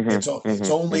 It's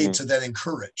only to then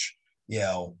encourage, you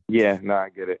know. Yeah, no, I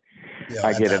get it. You know,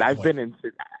 I get it. I've been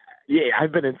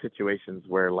in situations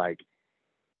where like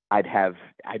I'd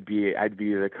be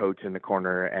the coach in the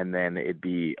corner, and then it'd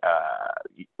be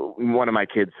one of my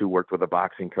kids who worked with a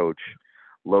boxing coach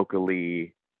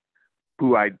locally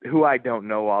who I don't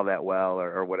know all that well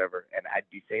or whatever, and I'd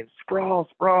be saying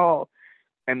sprawl,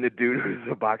 and the dude who's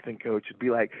a boxing coach would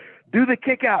be like, do the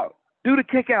kick out,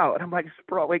 and I'm like,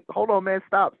 sprawl, wait, hold on, man,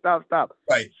 stop.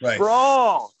 Right.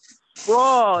 Sprawl,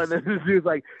 and then this dude's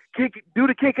like, do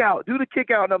the kick out,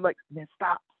 and I'm like, man,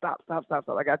 stop. I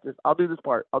got this. I'll do this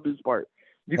part.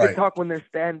 You can talk when they're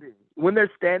standing. When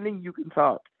they're standing, you can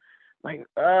talk. Like,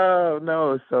 oh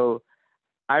no. So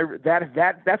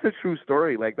that's a true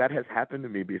story. Like, that has happened to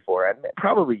me before, and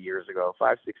probably years ago,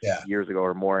 5-6 years ago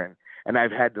or more. And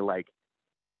I've had to like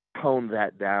tone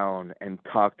that down and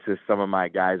talk to some of my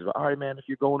guys about, all right, man, if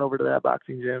you're going over to that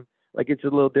boxing gym, like, it's a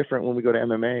little different when we go to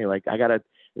MMA. Like, I gotta,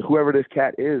 whoever this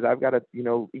cat is, I've got to, you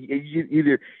know,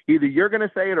 either you're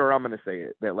gonna say it or I'm gonna say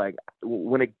it. That like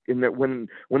when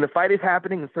the fight is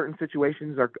happening and certain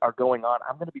situations are going on,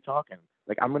 I'm gonna be talking.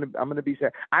 Like, I'm gonna be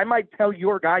saying, I might tell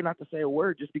your guy not to say a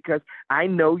word just because I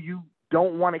know you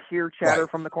don't want to hear chatter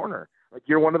from the corner. Like,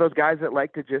 you're one of those guys that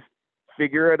like to just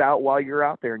figure it out while you're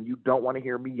out there, and you don't want to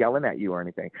hear me yelling at you or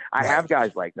anything. I have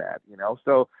guys like that, you know.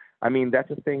 So I mean,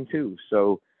 that's a thing too.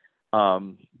 So.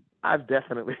 I've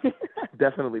definitely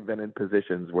been in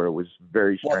positions where it was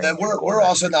very strange. Well, then we're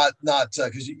also not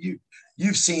because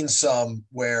you've seen some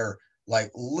where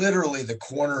like literally the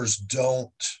corners don't.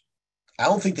 I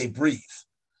don't think they breathe.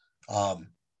 I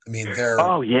mean, they're.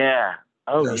 Oh yeah.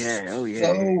 From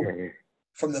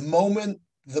the moment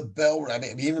the bell, I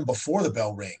mean, even before the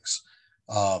bell rings,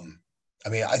 I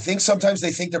mean, I think sometimes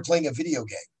they think they're playing a video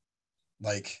game,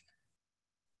 like.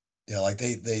 You know, like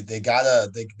they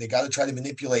gotta try to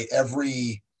manipulate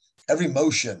every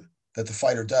motion that the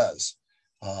fighter does.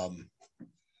 You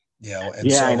know,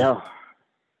 and I know.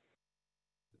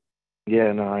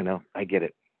 Yeah, no, I know. I get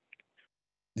it.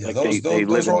 Yeah, like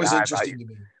those are always interesting to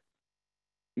me.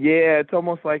 Yeah, it's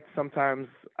almost like sometimes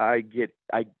I get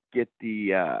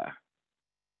the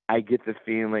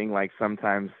feeling like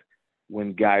sometimes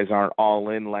when guys aren't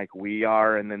all in like we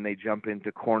are, and then they jump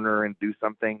into corner and do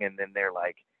something, and then they're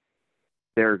like,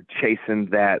 they're chasing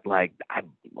that, like,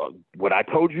 what I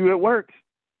told you, it worked.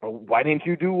 Why didn't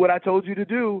you do what I told you to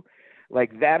do?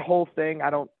 Like that whole thing. I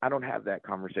don't have that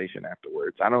conversation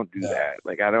afterwards. I don't do that.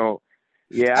 Like, I don't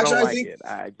Actually, like it.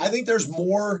 I think there's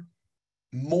more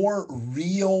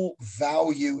real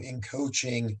value in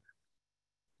coaching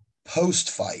post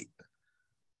fight.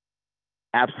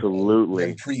 Absolutely.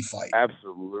 Than pre-fight.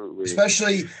 Absolutely.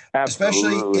 Especially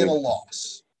in a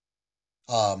loss.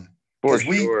 For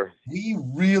sure. We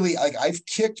really, like, I've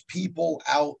kicked people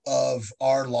out of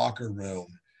our locker room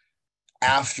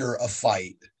after a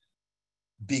fight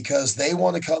because they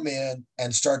want to come in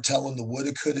and start telling the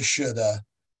woulda, coulda, shoulda.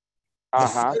 The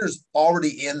fighter's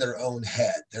already in their own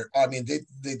head.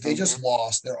 They just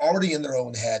lost. They're already in their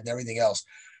own head and everything else.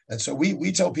 And so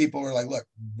we tell people, we're like, look,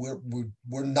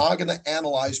 we're not going to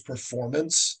analyze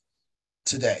performance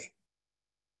today.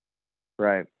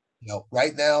 Right.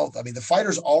 Right now, I mean, the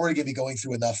fighter's already going to be going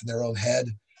through enough in their own head,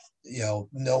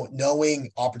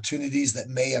 knowing opportunities that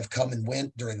may have come and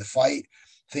went during the fight,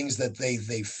 things that they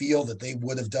feel that they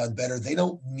would have done better. They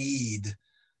don't need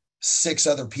 6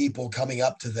 other people coming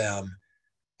up to them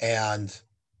and,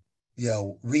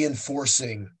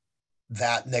 reinforcing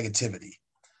that negativity.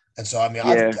 And so, I mean,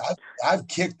 I've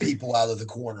kicked people out of the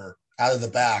corner, out of the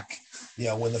back,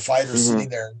 when the fighter's sitting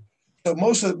there. So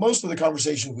most of the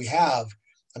conversations we have,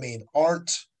 I mean,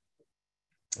 aren't,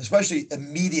 especially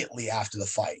immediately after the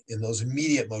fight, in those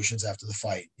immediate motions after the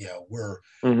fight,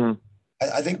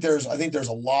 I think there's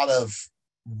a lot of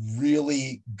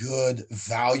really good,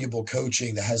 valuable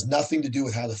coaching that has nothing to do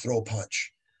with how to throw a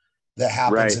punch that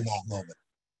happens in that moment.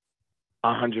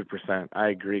 100%. I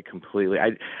agree completely.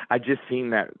 I just seen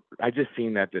that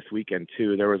this weekend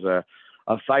too. There was a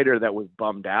fighter that was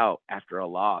bummed out after a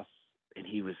loss, and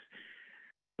it was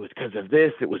because of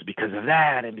this, it was because of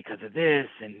that, and because of this,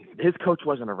 and his coach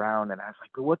wasn't around. And I was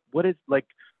like,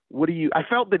 what do you, I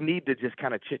felt the need to just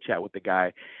kind of chit chat with the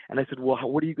guy. And I said, well,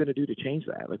 what are you going to do to change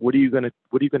that? Like, what are you going to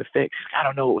fix? I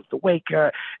don't know. It was the weight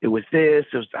cut. It was this,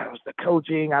 it was the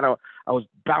coaching. I was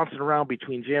bouncing around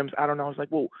between gyms. I don't know. I was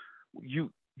like, well, you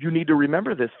need to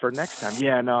remember this for next time.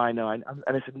 Yeah, no, I know. And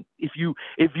I said, if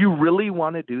you really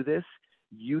want to do this,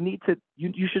 you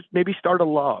should maybe start a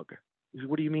log. He said,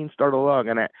 what do you mean start a log?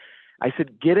 And I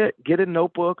said, get a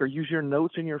notebook or use your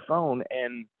notes in your phone.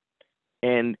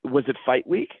 And was it fight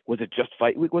week? Was it just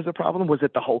fight week was the problem? Was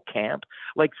it the whole camp?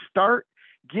 Like,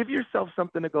 give yourself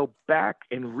something to go back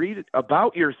and read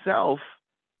about yourself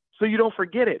so you don't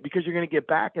forget it, because you're going to get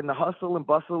back in the hustle and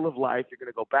bustle of life. You're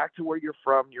going to go back to where you're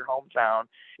from, your hometown.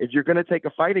 If you're going to take a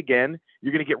fight again,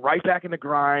 you're going to get right back in the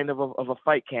grind of a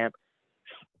fight camp.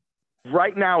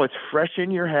 Right now, it's fresh in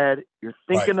your head. You're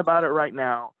thinking about it right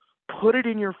now. Put it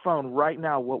in your phone right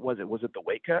now. What was it? Was it the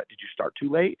weight cut? Did you start too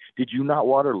late? Did you not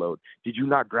water load? Did you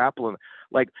not grapple?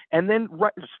 And then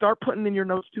start putting in your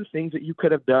notes 2 things that you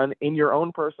could have done in your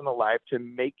own personal life to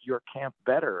make your camp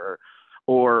better,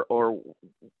 or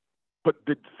put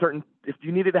if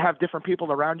you needed to have different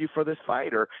people around you for this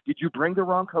fight, or did you bring the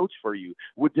wrong coach for you?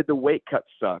 Did the weight cut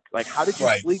suck? Like, how did you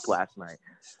sleep last night?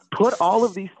 Put all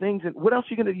of these things in. What else are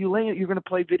you going to do? You're going to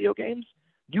play video games?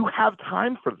 You have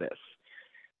time for this.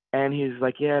 And he's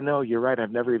like, yeah, no, you're right.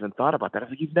 I've never even thought about that. I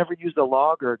was like, you've never used a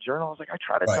log or a journal? I was like, I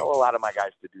try to tell a lot of my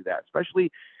guys to do that, especially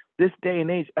this day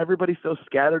and age. Everybody's so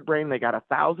scattered brain. They got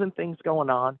 1,000 things going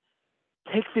on.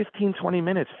 Take 15, 20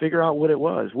 minutes, figure out what it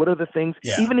was. What are the things,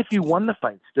 even if you won the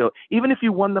fight,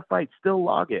 still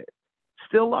log it.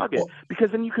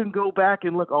 Because then you can go back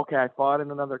and look, okay, I fought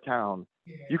in another town.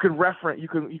 You can reference, you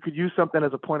could use something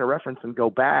as a point of reference and go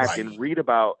back and read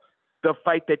about the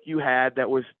fight that you had that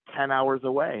was 10 hours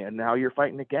away, and now you're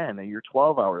fighting again and you're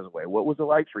 12 hours away. What was it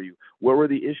like for you? What were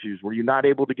the issues? Were you not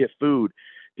able to get food?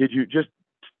 Did you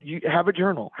have a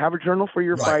journal? Have a journal for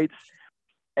your fights,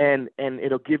 and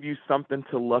it'll give you something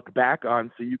to look back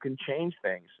on so you can change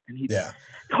things. And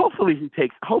hopefully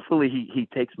he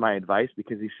takes my advice,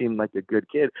 because he seemed like a good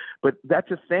kid. But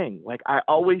that's a thing. Like, I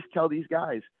always tell these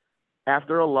guys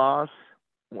after a loss,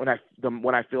 when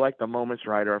I feel like the moment's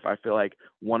right, or if I feel like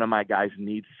one of my guys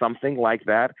needs something like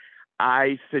that,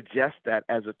 I suggest that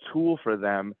as a tool for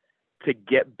them to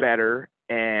get better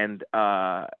and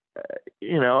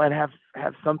and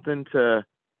have something to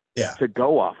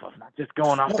go off of, not just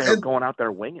going out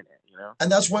there winging it, And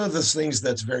that's one of the things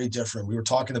that's very different. We were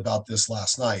talking about this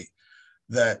last night,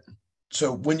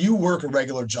 so when you work a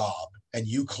regular job and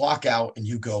you clock out and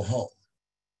you go home,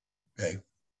 okay,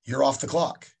 you're off the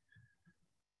clock.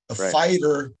 A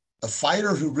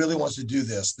fighter who really wants to do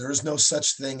this, there is no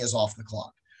such thing as off the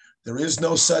clock. There is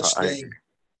no such thing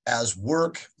as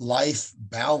work-life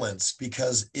balance,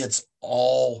 because it's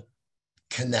all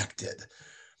connected.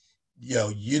 You know,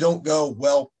 you don't go,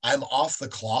 well, I'm off the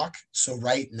clock, so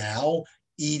right now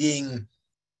eating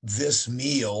this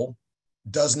meal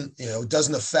doesn't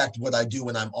affect what I do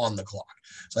when I'm on the clock.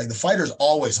 It's like the fighter's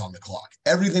always on the clock.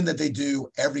 Everything that they do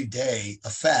every day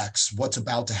affects what's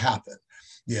about to happen.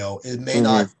 You know, it may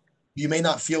not, you may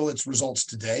not feel its results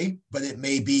today, but it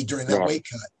may be during that weight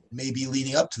cut, maybe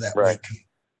leading up to that weight cut.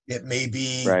 It may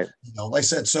be, you know, like I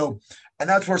said, so, and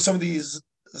that's where some of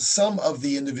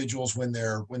the individuals, when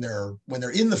they're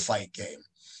in the fight game,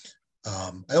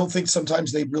 I don't think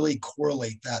sometimes they really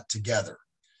correlate that together.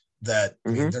 That I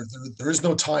mean, there is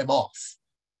no time off.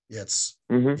 It's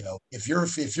you know, if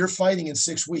you're fighting in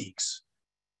 6 weeks,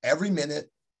 every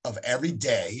minute of every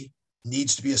day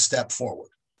needs to be a step forward.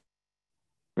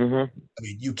 I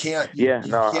mean, you can't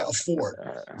afford.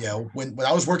 You know, when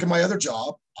I was working my other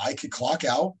job, I could clock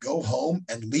out, go home,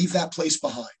 and leave that place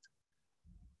behind,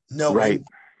 knowing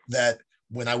that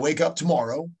when I wake up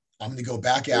tomorrow, I'm going to go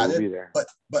back at it.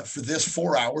 But for this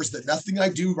 4 hours, that nothing I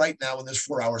do right now in this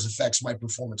 4 hours affects my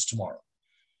performance tomorrow.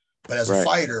 But as a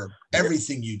fighter,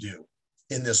 everything you do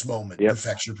in this moment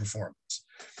affects your performance.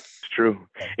 It's true.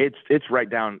 It's right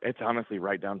down. It's honestly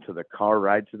right down to the car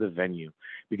ride to the venue,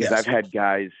 because I've had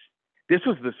guys. This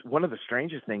was one of the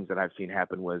strangest things that I've seen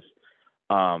happen was,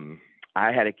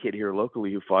 I had a kid here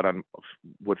locally who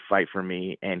would fight for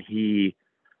me, and he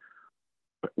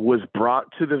was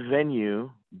brought to the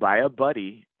venue by a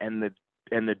buddy, and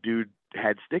the dude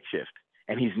had stick shift,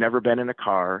 and he's never been in a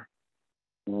car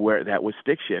where that was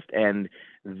stick shift, and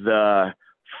the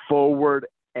forward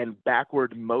and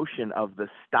backward motion of the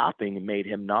stopping made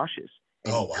him nauseous,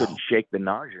 and he couldn't shake the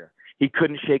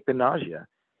nausea.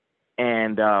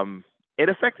 And it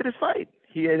affected his fight.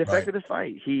 His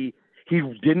fight. He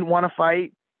didn't want to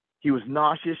fight. He was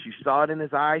nauseous. You saw it in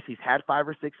his eyes. He's had 5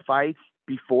 or 6 fights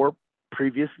before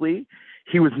previously.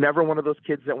 He was never one of those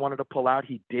kids that wanted to pull out.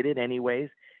 He did it anyways,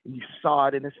 and you saw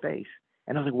it in his face.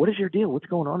 And I was like, what is your deal? What's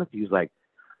going on with you? He was like,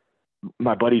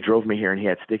 my buddy drove me here and he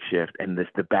had stick shift, and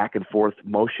the back and forth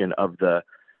motion of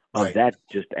that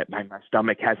just my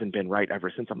stomach hasn't been right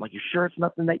ever since. I'm like, you sure it's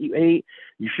nothing that you ate?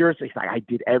 You sure it's like, I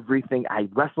did everything. I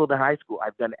wrestled in high school.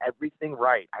 I've done everything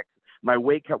right. My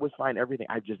weight cut was fine, everything.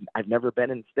 I've never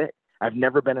been in stick. I've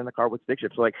never been in a car with stick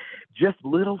shift. So like, just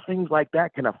little things like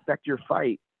that can affect your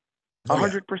fight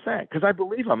 100%. Because I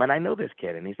believe him, and I know this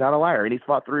kid, and he's not a liar, and he's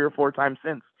fought 3 or 4 times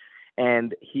since,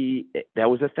 and that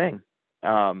was a thing.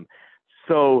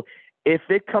 So if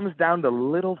it comes down to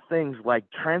little things like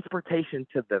transportation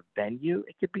to the venue,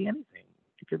 it could be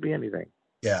anything.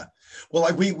 Yeah. Well,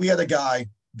 like we had a guy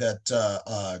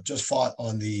that just fought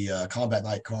on the Combat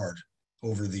Night card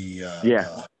over the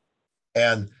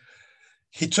and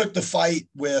he took the fight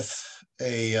with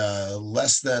a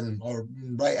less than, or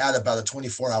right at about a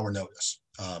 24-hour notice.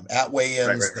 At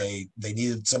weigh-ins, they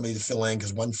needed somebody to fill in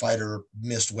because one fighter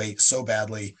missed weight so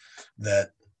badly that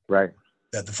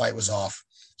the fight was off.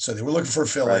 So they were looking for a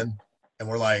fill-in, and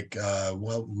we're like,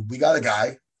 well, we got a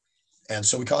guy. And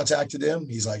so we contacted him.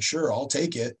 He's like, sure, I'll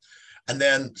take it. And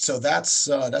then, so that's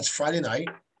Friday night.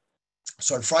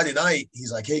 So on Friday night,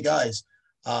 he's like, hey guys,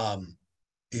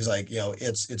 he's like, you know,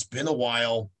 it's been a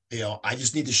while, you know, I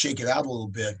just need to shake it out a little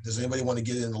bit. Does anybody want to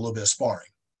get in a little bit of sparring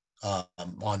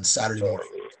on Saturday morning?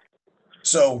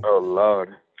 So, oh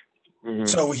Lord.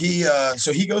 So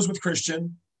he goes with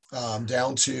Christian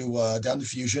down to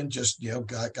Fusion, just, you know,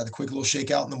 got a quick little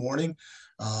shakeout in the morning.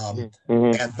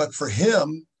 But for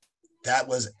him, that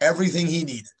was everything he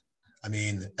needed. I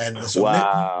mean, and so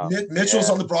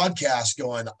Mitchell's on the broadcast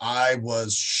going, I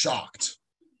was shocked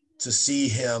to see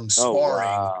him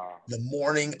sparring the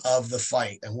morning of the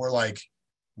fight. And we're like,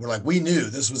 we knew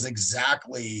this was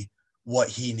exactly what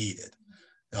he needed.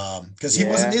 Because he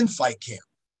wasn't in fight camp.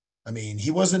 I mean, he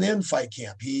wasn't in fight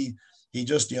camp. He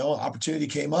just, you know, opportunity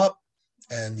came up,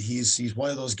 and he's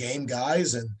one of those game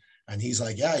guys, and he's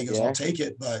like, he goes, I'll take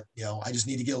it, but, you know, I just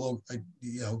need to get a little,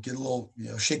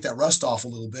 shake that rust off a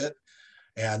little bit.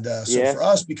 And so for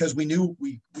us, because we knew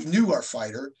our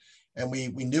fighter, and we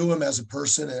knew him as a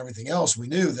person and everything else, we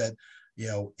knew that, you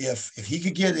know, if he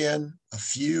could get in a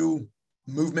few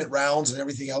movement rounds and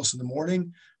everything else in the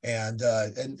morning, and I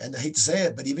hate to say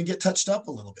it, but even get touched up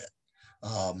a little bit,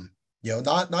 you know,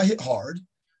 not hit hard,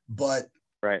 but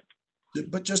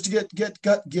just to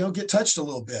get touched a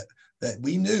little bit, that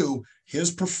we knew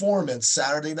his performance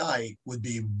Saturday night would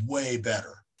be way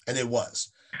better, and it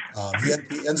was. He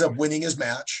ends up winning his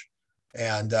match,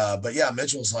 and but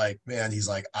Mitchell's like, man, he's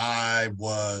like, I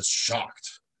was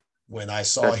shocked when I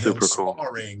saw him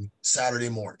sparring Saturday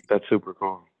morning. That's super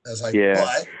cool. I was like,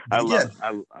 but again,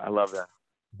 I love that.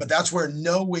 But that's where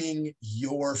knowing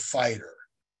your fighter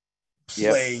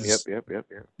plays. Yep.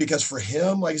 Because for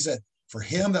him, like I said, for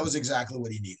him, that was exactly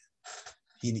what he needed.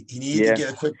 He needed to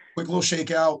get a quick little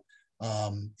shakeout.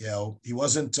 He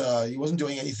wasn't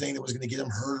doing anything that was going to get him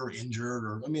hurt or injured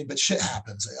but shit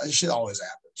happens. Shit always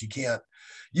happens.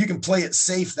 You can play it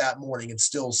safe that morning and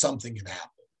still something can happen.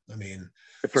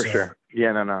 For sure.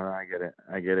 Yeah, no, I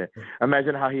get it.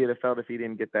 Imagine how he'd have felt if he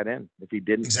didn't get that in. If he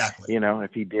didn't, exactly.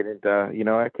 If he didn't,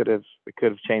 it could have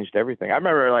changed everything. I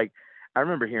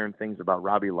remember hearing things about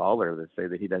Robbie Lawler that say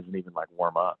that he doesn't even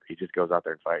warm up. He just goes out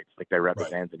there and fights. Like they rep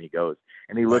his hands and he goes.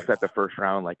 And he looks at the first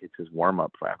round like it's his warm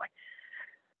up fight. I'm like,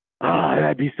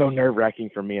 that'd be so nerve wracking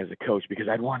for me as a coach because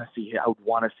I would want to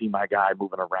see my guy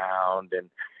moving around and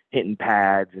hitting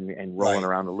pads and rolling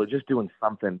around a little, just doing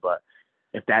something. But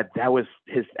if that was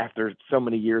his, after so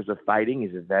many years of fighting,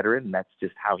 he's a veteran, and that's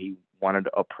just how he wanted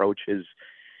to approach his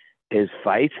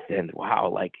fights. And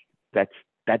wow, that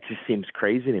just seems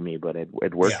crazy to me, but it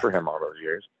worked for him all those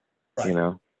years. Right.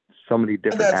 So many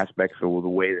different aspects of the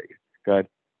way that go ahead.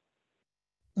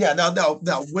 Yeah. Now,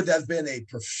 would that have been a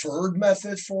preferred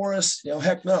method for us?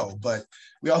 Heck no. But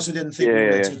we also didn't think we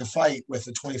were going to take a fight with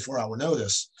a 24-hour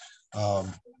notice.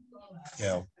 And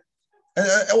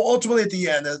ultimately, at the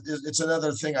end, it's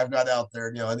another thing I've got out there,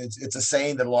 and it's a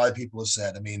saying that a lot of people have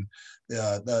said.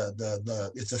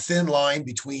 It's a thin line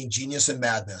between genius and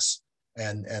madness,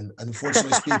 and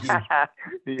unfortunately speaking,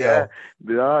 you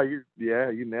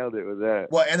nailed it with that.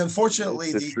 Well, and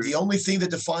unfortunately, the only thing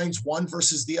that defines one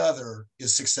versus the other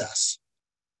is success.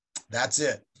 That's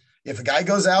it. If a guy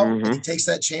goes out and he takes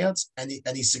that chance and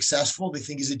he's successful, they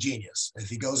think he's a genius. And if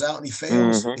he goes out and he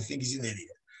fails, they think he's an idiot.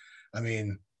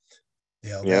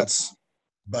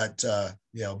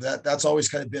 That's always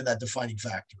kind of been that defining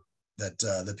factor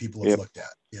that people have looked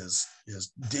at is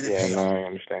did it pay off? I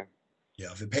understand.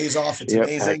 If it pays off, it's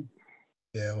amazing.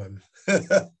 It's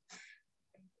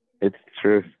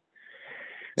true.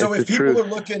 So if people are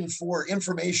looking for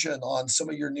information on some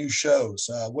of your new shows,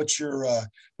 what's your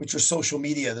social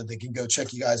media that they can go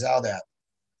check you guys out at?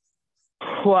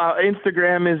 Well,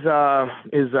 Instagram is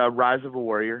Rise of a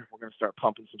Warrior. We're going to start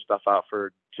pumping some stuff out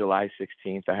for July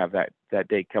 16th. I have that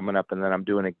date coming up, and then I'm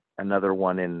doing another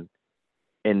one in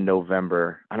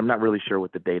November. And I'm not really sure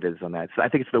what the date is on that. So I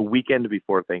think it's the weekend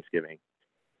before Thanksgiving.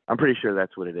 I'm pretty sure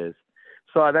that's what it is.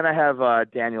 So then I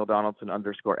have Daniel Donaldson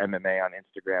 _MMA on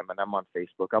Instagram, and I'm on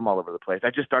Facebook. I'm all over the place. I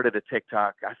just started a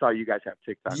TikTok. I saw you guys have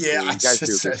TikTok. Yeah, too. You guys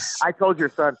do. I told your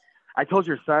son. I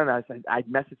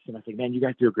messaged him. I said, "Man, you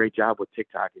guys do a great job with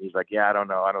TikTok." And he's like, "Yeah, I don't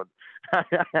know.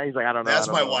 He's like, "I don't know." That's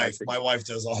my wife. My wife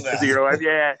does all that. Your wife?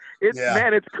 Yeah.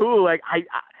 Man, it's cool.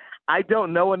 I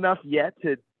don't know enough yet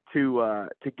to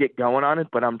get going on it,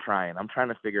 but I'm trying. I'm trying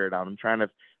to figure it out. I'm trying to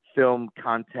film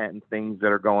content and things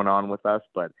that are going on with us,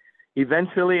 but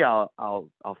eventually I'll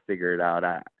figure it out.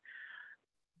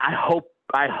 I hope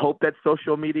that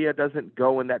social media doesn't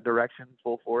go in that direction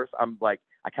full force. I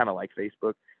kind of like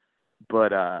Facebook,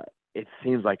 but it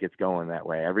seems like it's going that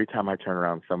way. Every time I turn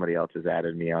around, somebody else has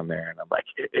added me on there, and I'm like,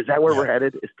 is that where we're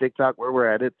headed? Is TikTok where we're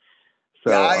headed?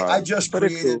 So I just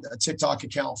created a TikTok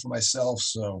account for myself,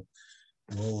 so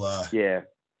we'll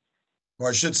or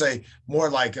I should say more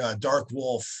like Dark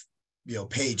Wolf,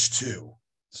 page 2.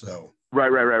 So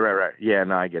right. Yeah,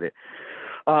 no, I get it.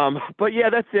 But yeah,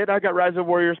 that's it. I got Rise of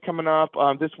Warriors coming up.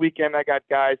 This weekend I got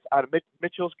guys out of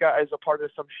Mitchell's is a part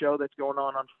of some show that's going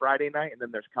on Friday night, and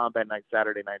then there's Combat Night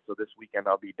Saturday night. So this weekend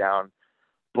I'll be down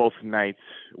both nights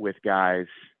with guys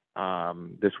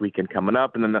this weekend coming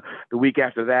up. And then the week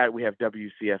after that we have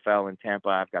WCFL in Tampa.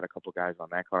 I've got a couple guys on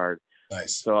that card.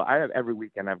 Nice. So I have every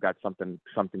weekend I've got something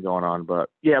going on. But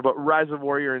Rise of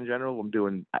Warrior in general, I'm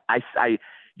doing I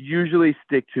usually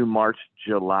stick to March,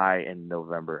 July, and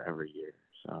November every year.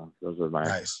 So those are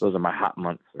my hot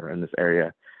months in this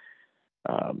area.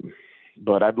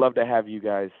 But I'd love to have you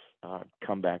guys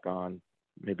come back on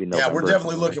maybe November. Yeah, we're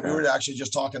definitely looking. We were actually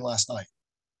just talking last night.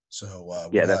 So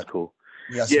that's cool.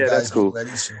 That's cool.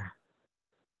 Ready, so.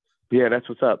 Yeah, that's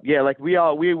what's up. Yeah, like we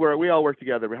all work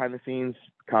together behind the scenes.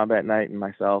 Combat Night and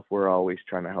myself, we're always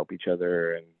trying to help each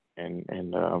other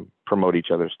and promote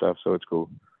each other's stuff. So it's cool.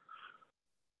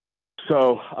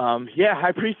 So I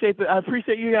appreciate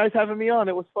you guys having me on.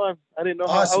 It was fun. I didn't know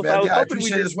awesome, man. I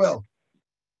appreciate it as well.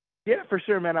 Yeah, for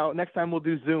sure, man. Next time we'll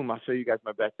do Zoom. I'll show you guys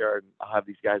my backyard. I'll have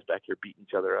these guys back here beating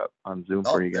each other up on Zoom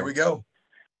for you guys. There we go.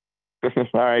 All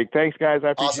right. Thanks, guys. I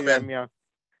appreciate you having me on.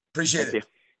 Appreciate it.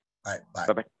 All right. Bye.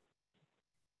 Bye-bye.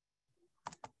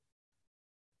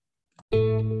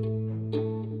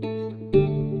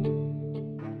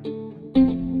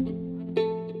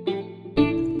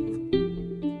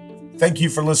 Thank you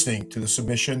for listening to the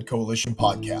Submission Coalition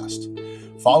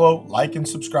podcast. Follow, like, and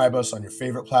subscribe us on your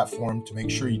favorite platform to make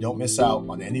sure you don't miss out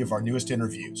on any of our newest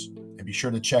interviews. And be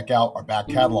sure to check out our back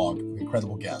catalog of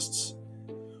incredible guests.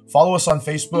 Follow us on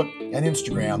Facebook and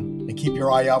Instagram, and keep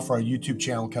your eye out for our YouTube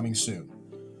channel coming soon.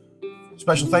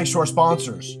 Special thanks to our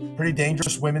sponsors, Pretty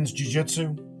Dangerous Women's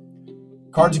Jiu-Jitsu,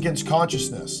 Cards Against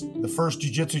Consciousness, the first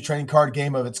jiu-jitsu training card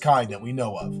game of its kind that we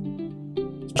know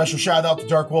of. Special shout out to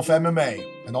Dark Wolf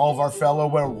MMA and all of our fellow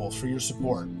werewolves for your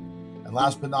support. And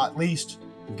last but not least,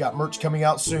 we've got merch coming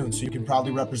out soon, so you can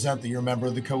proudly represent that you're a member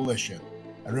of the coalition.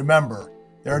 And remember,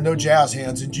 there are no jazz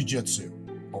hands in jiu-jitsu,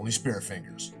 only spirit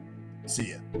fingers.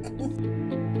 See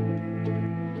ya.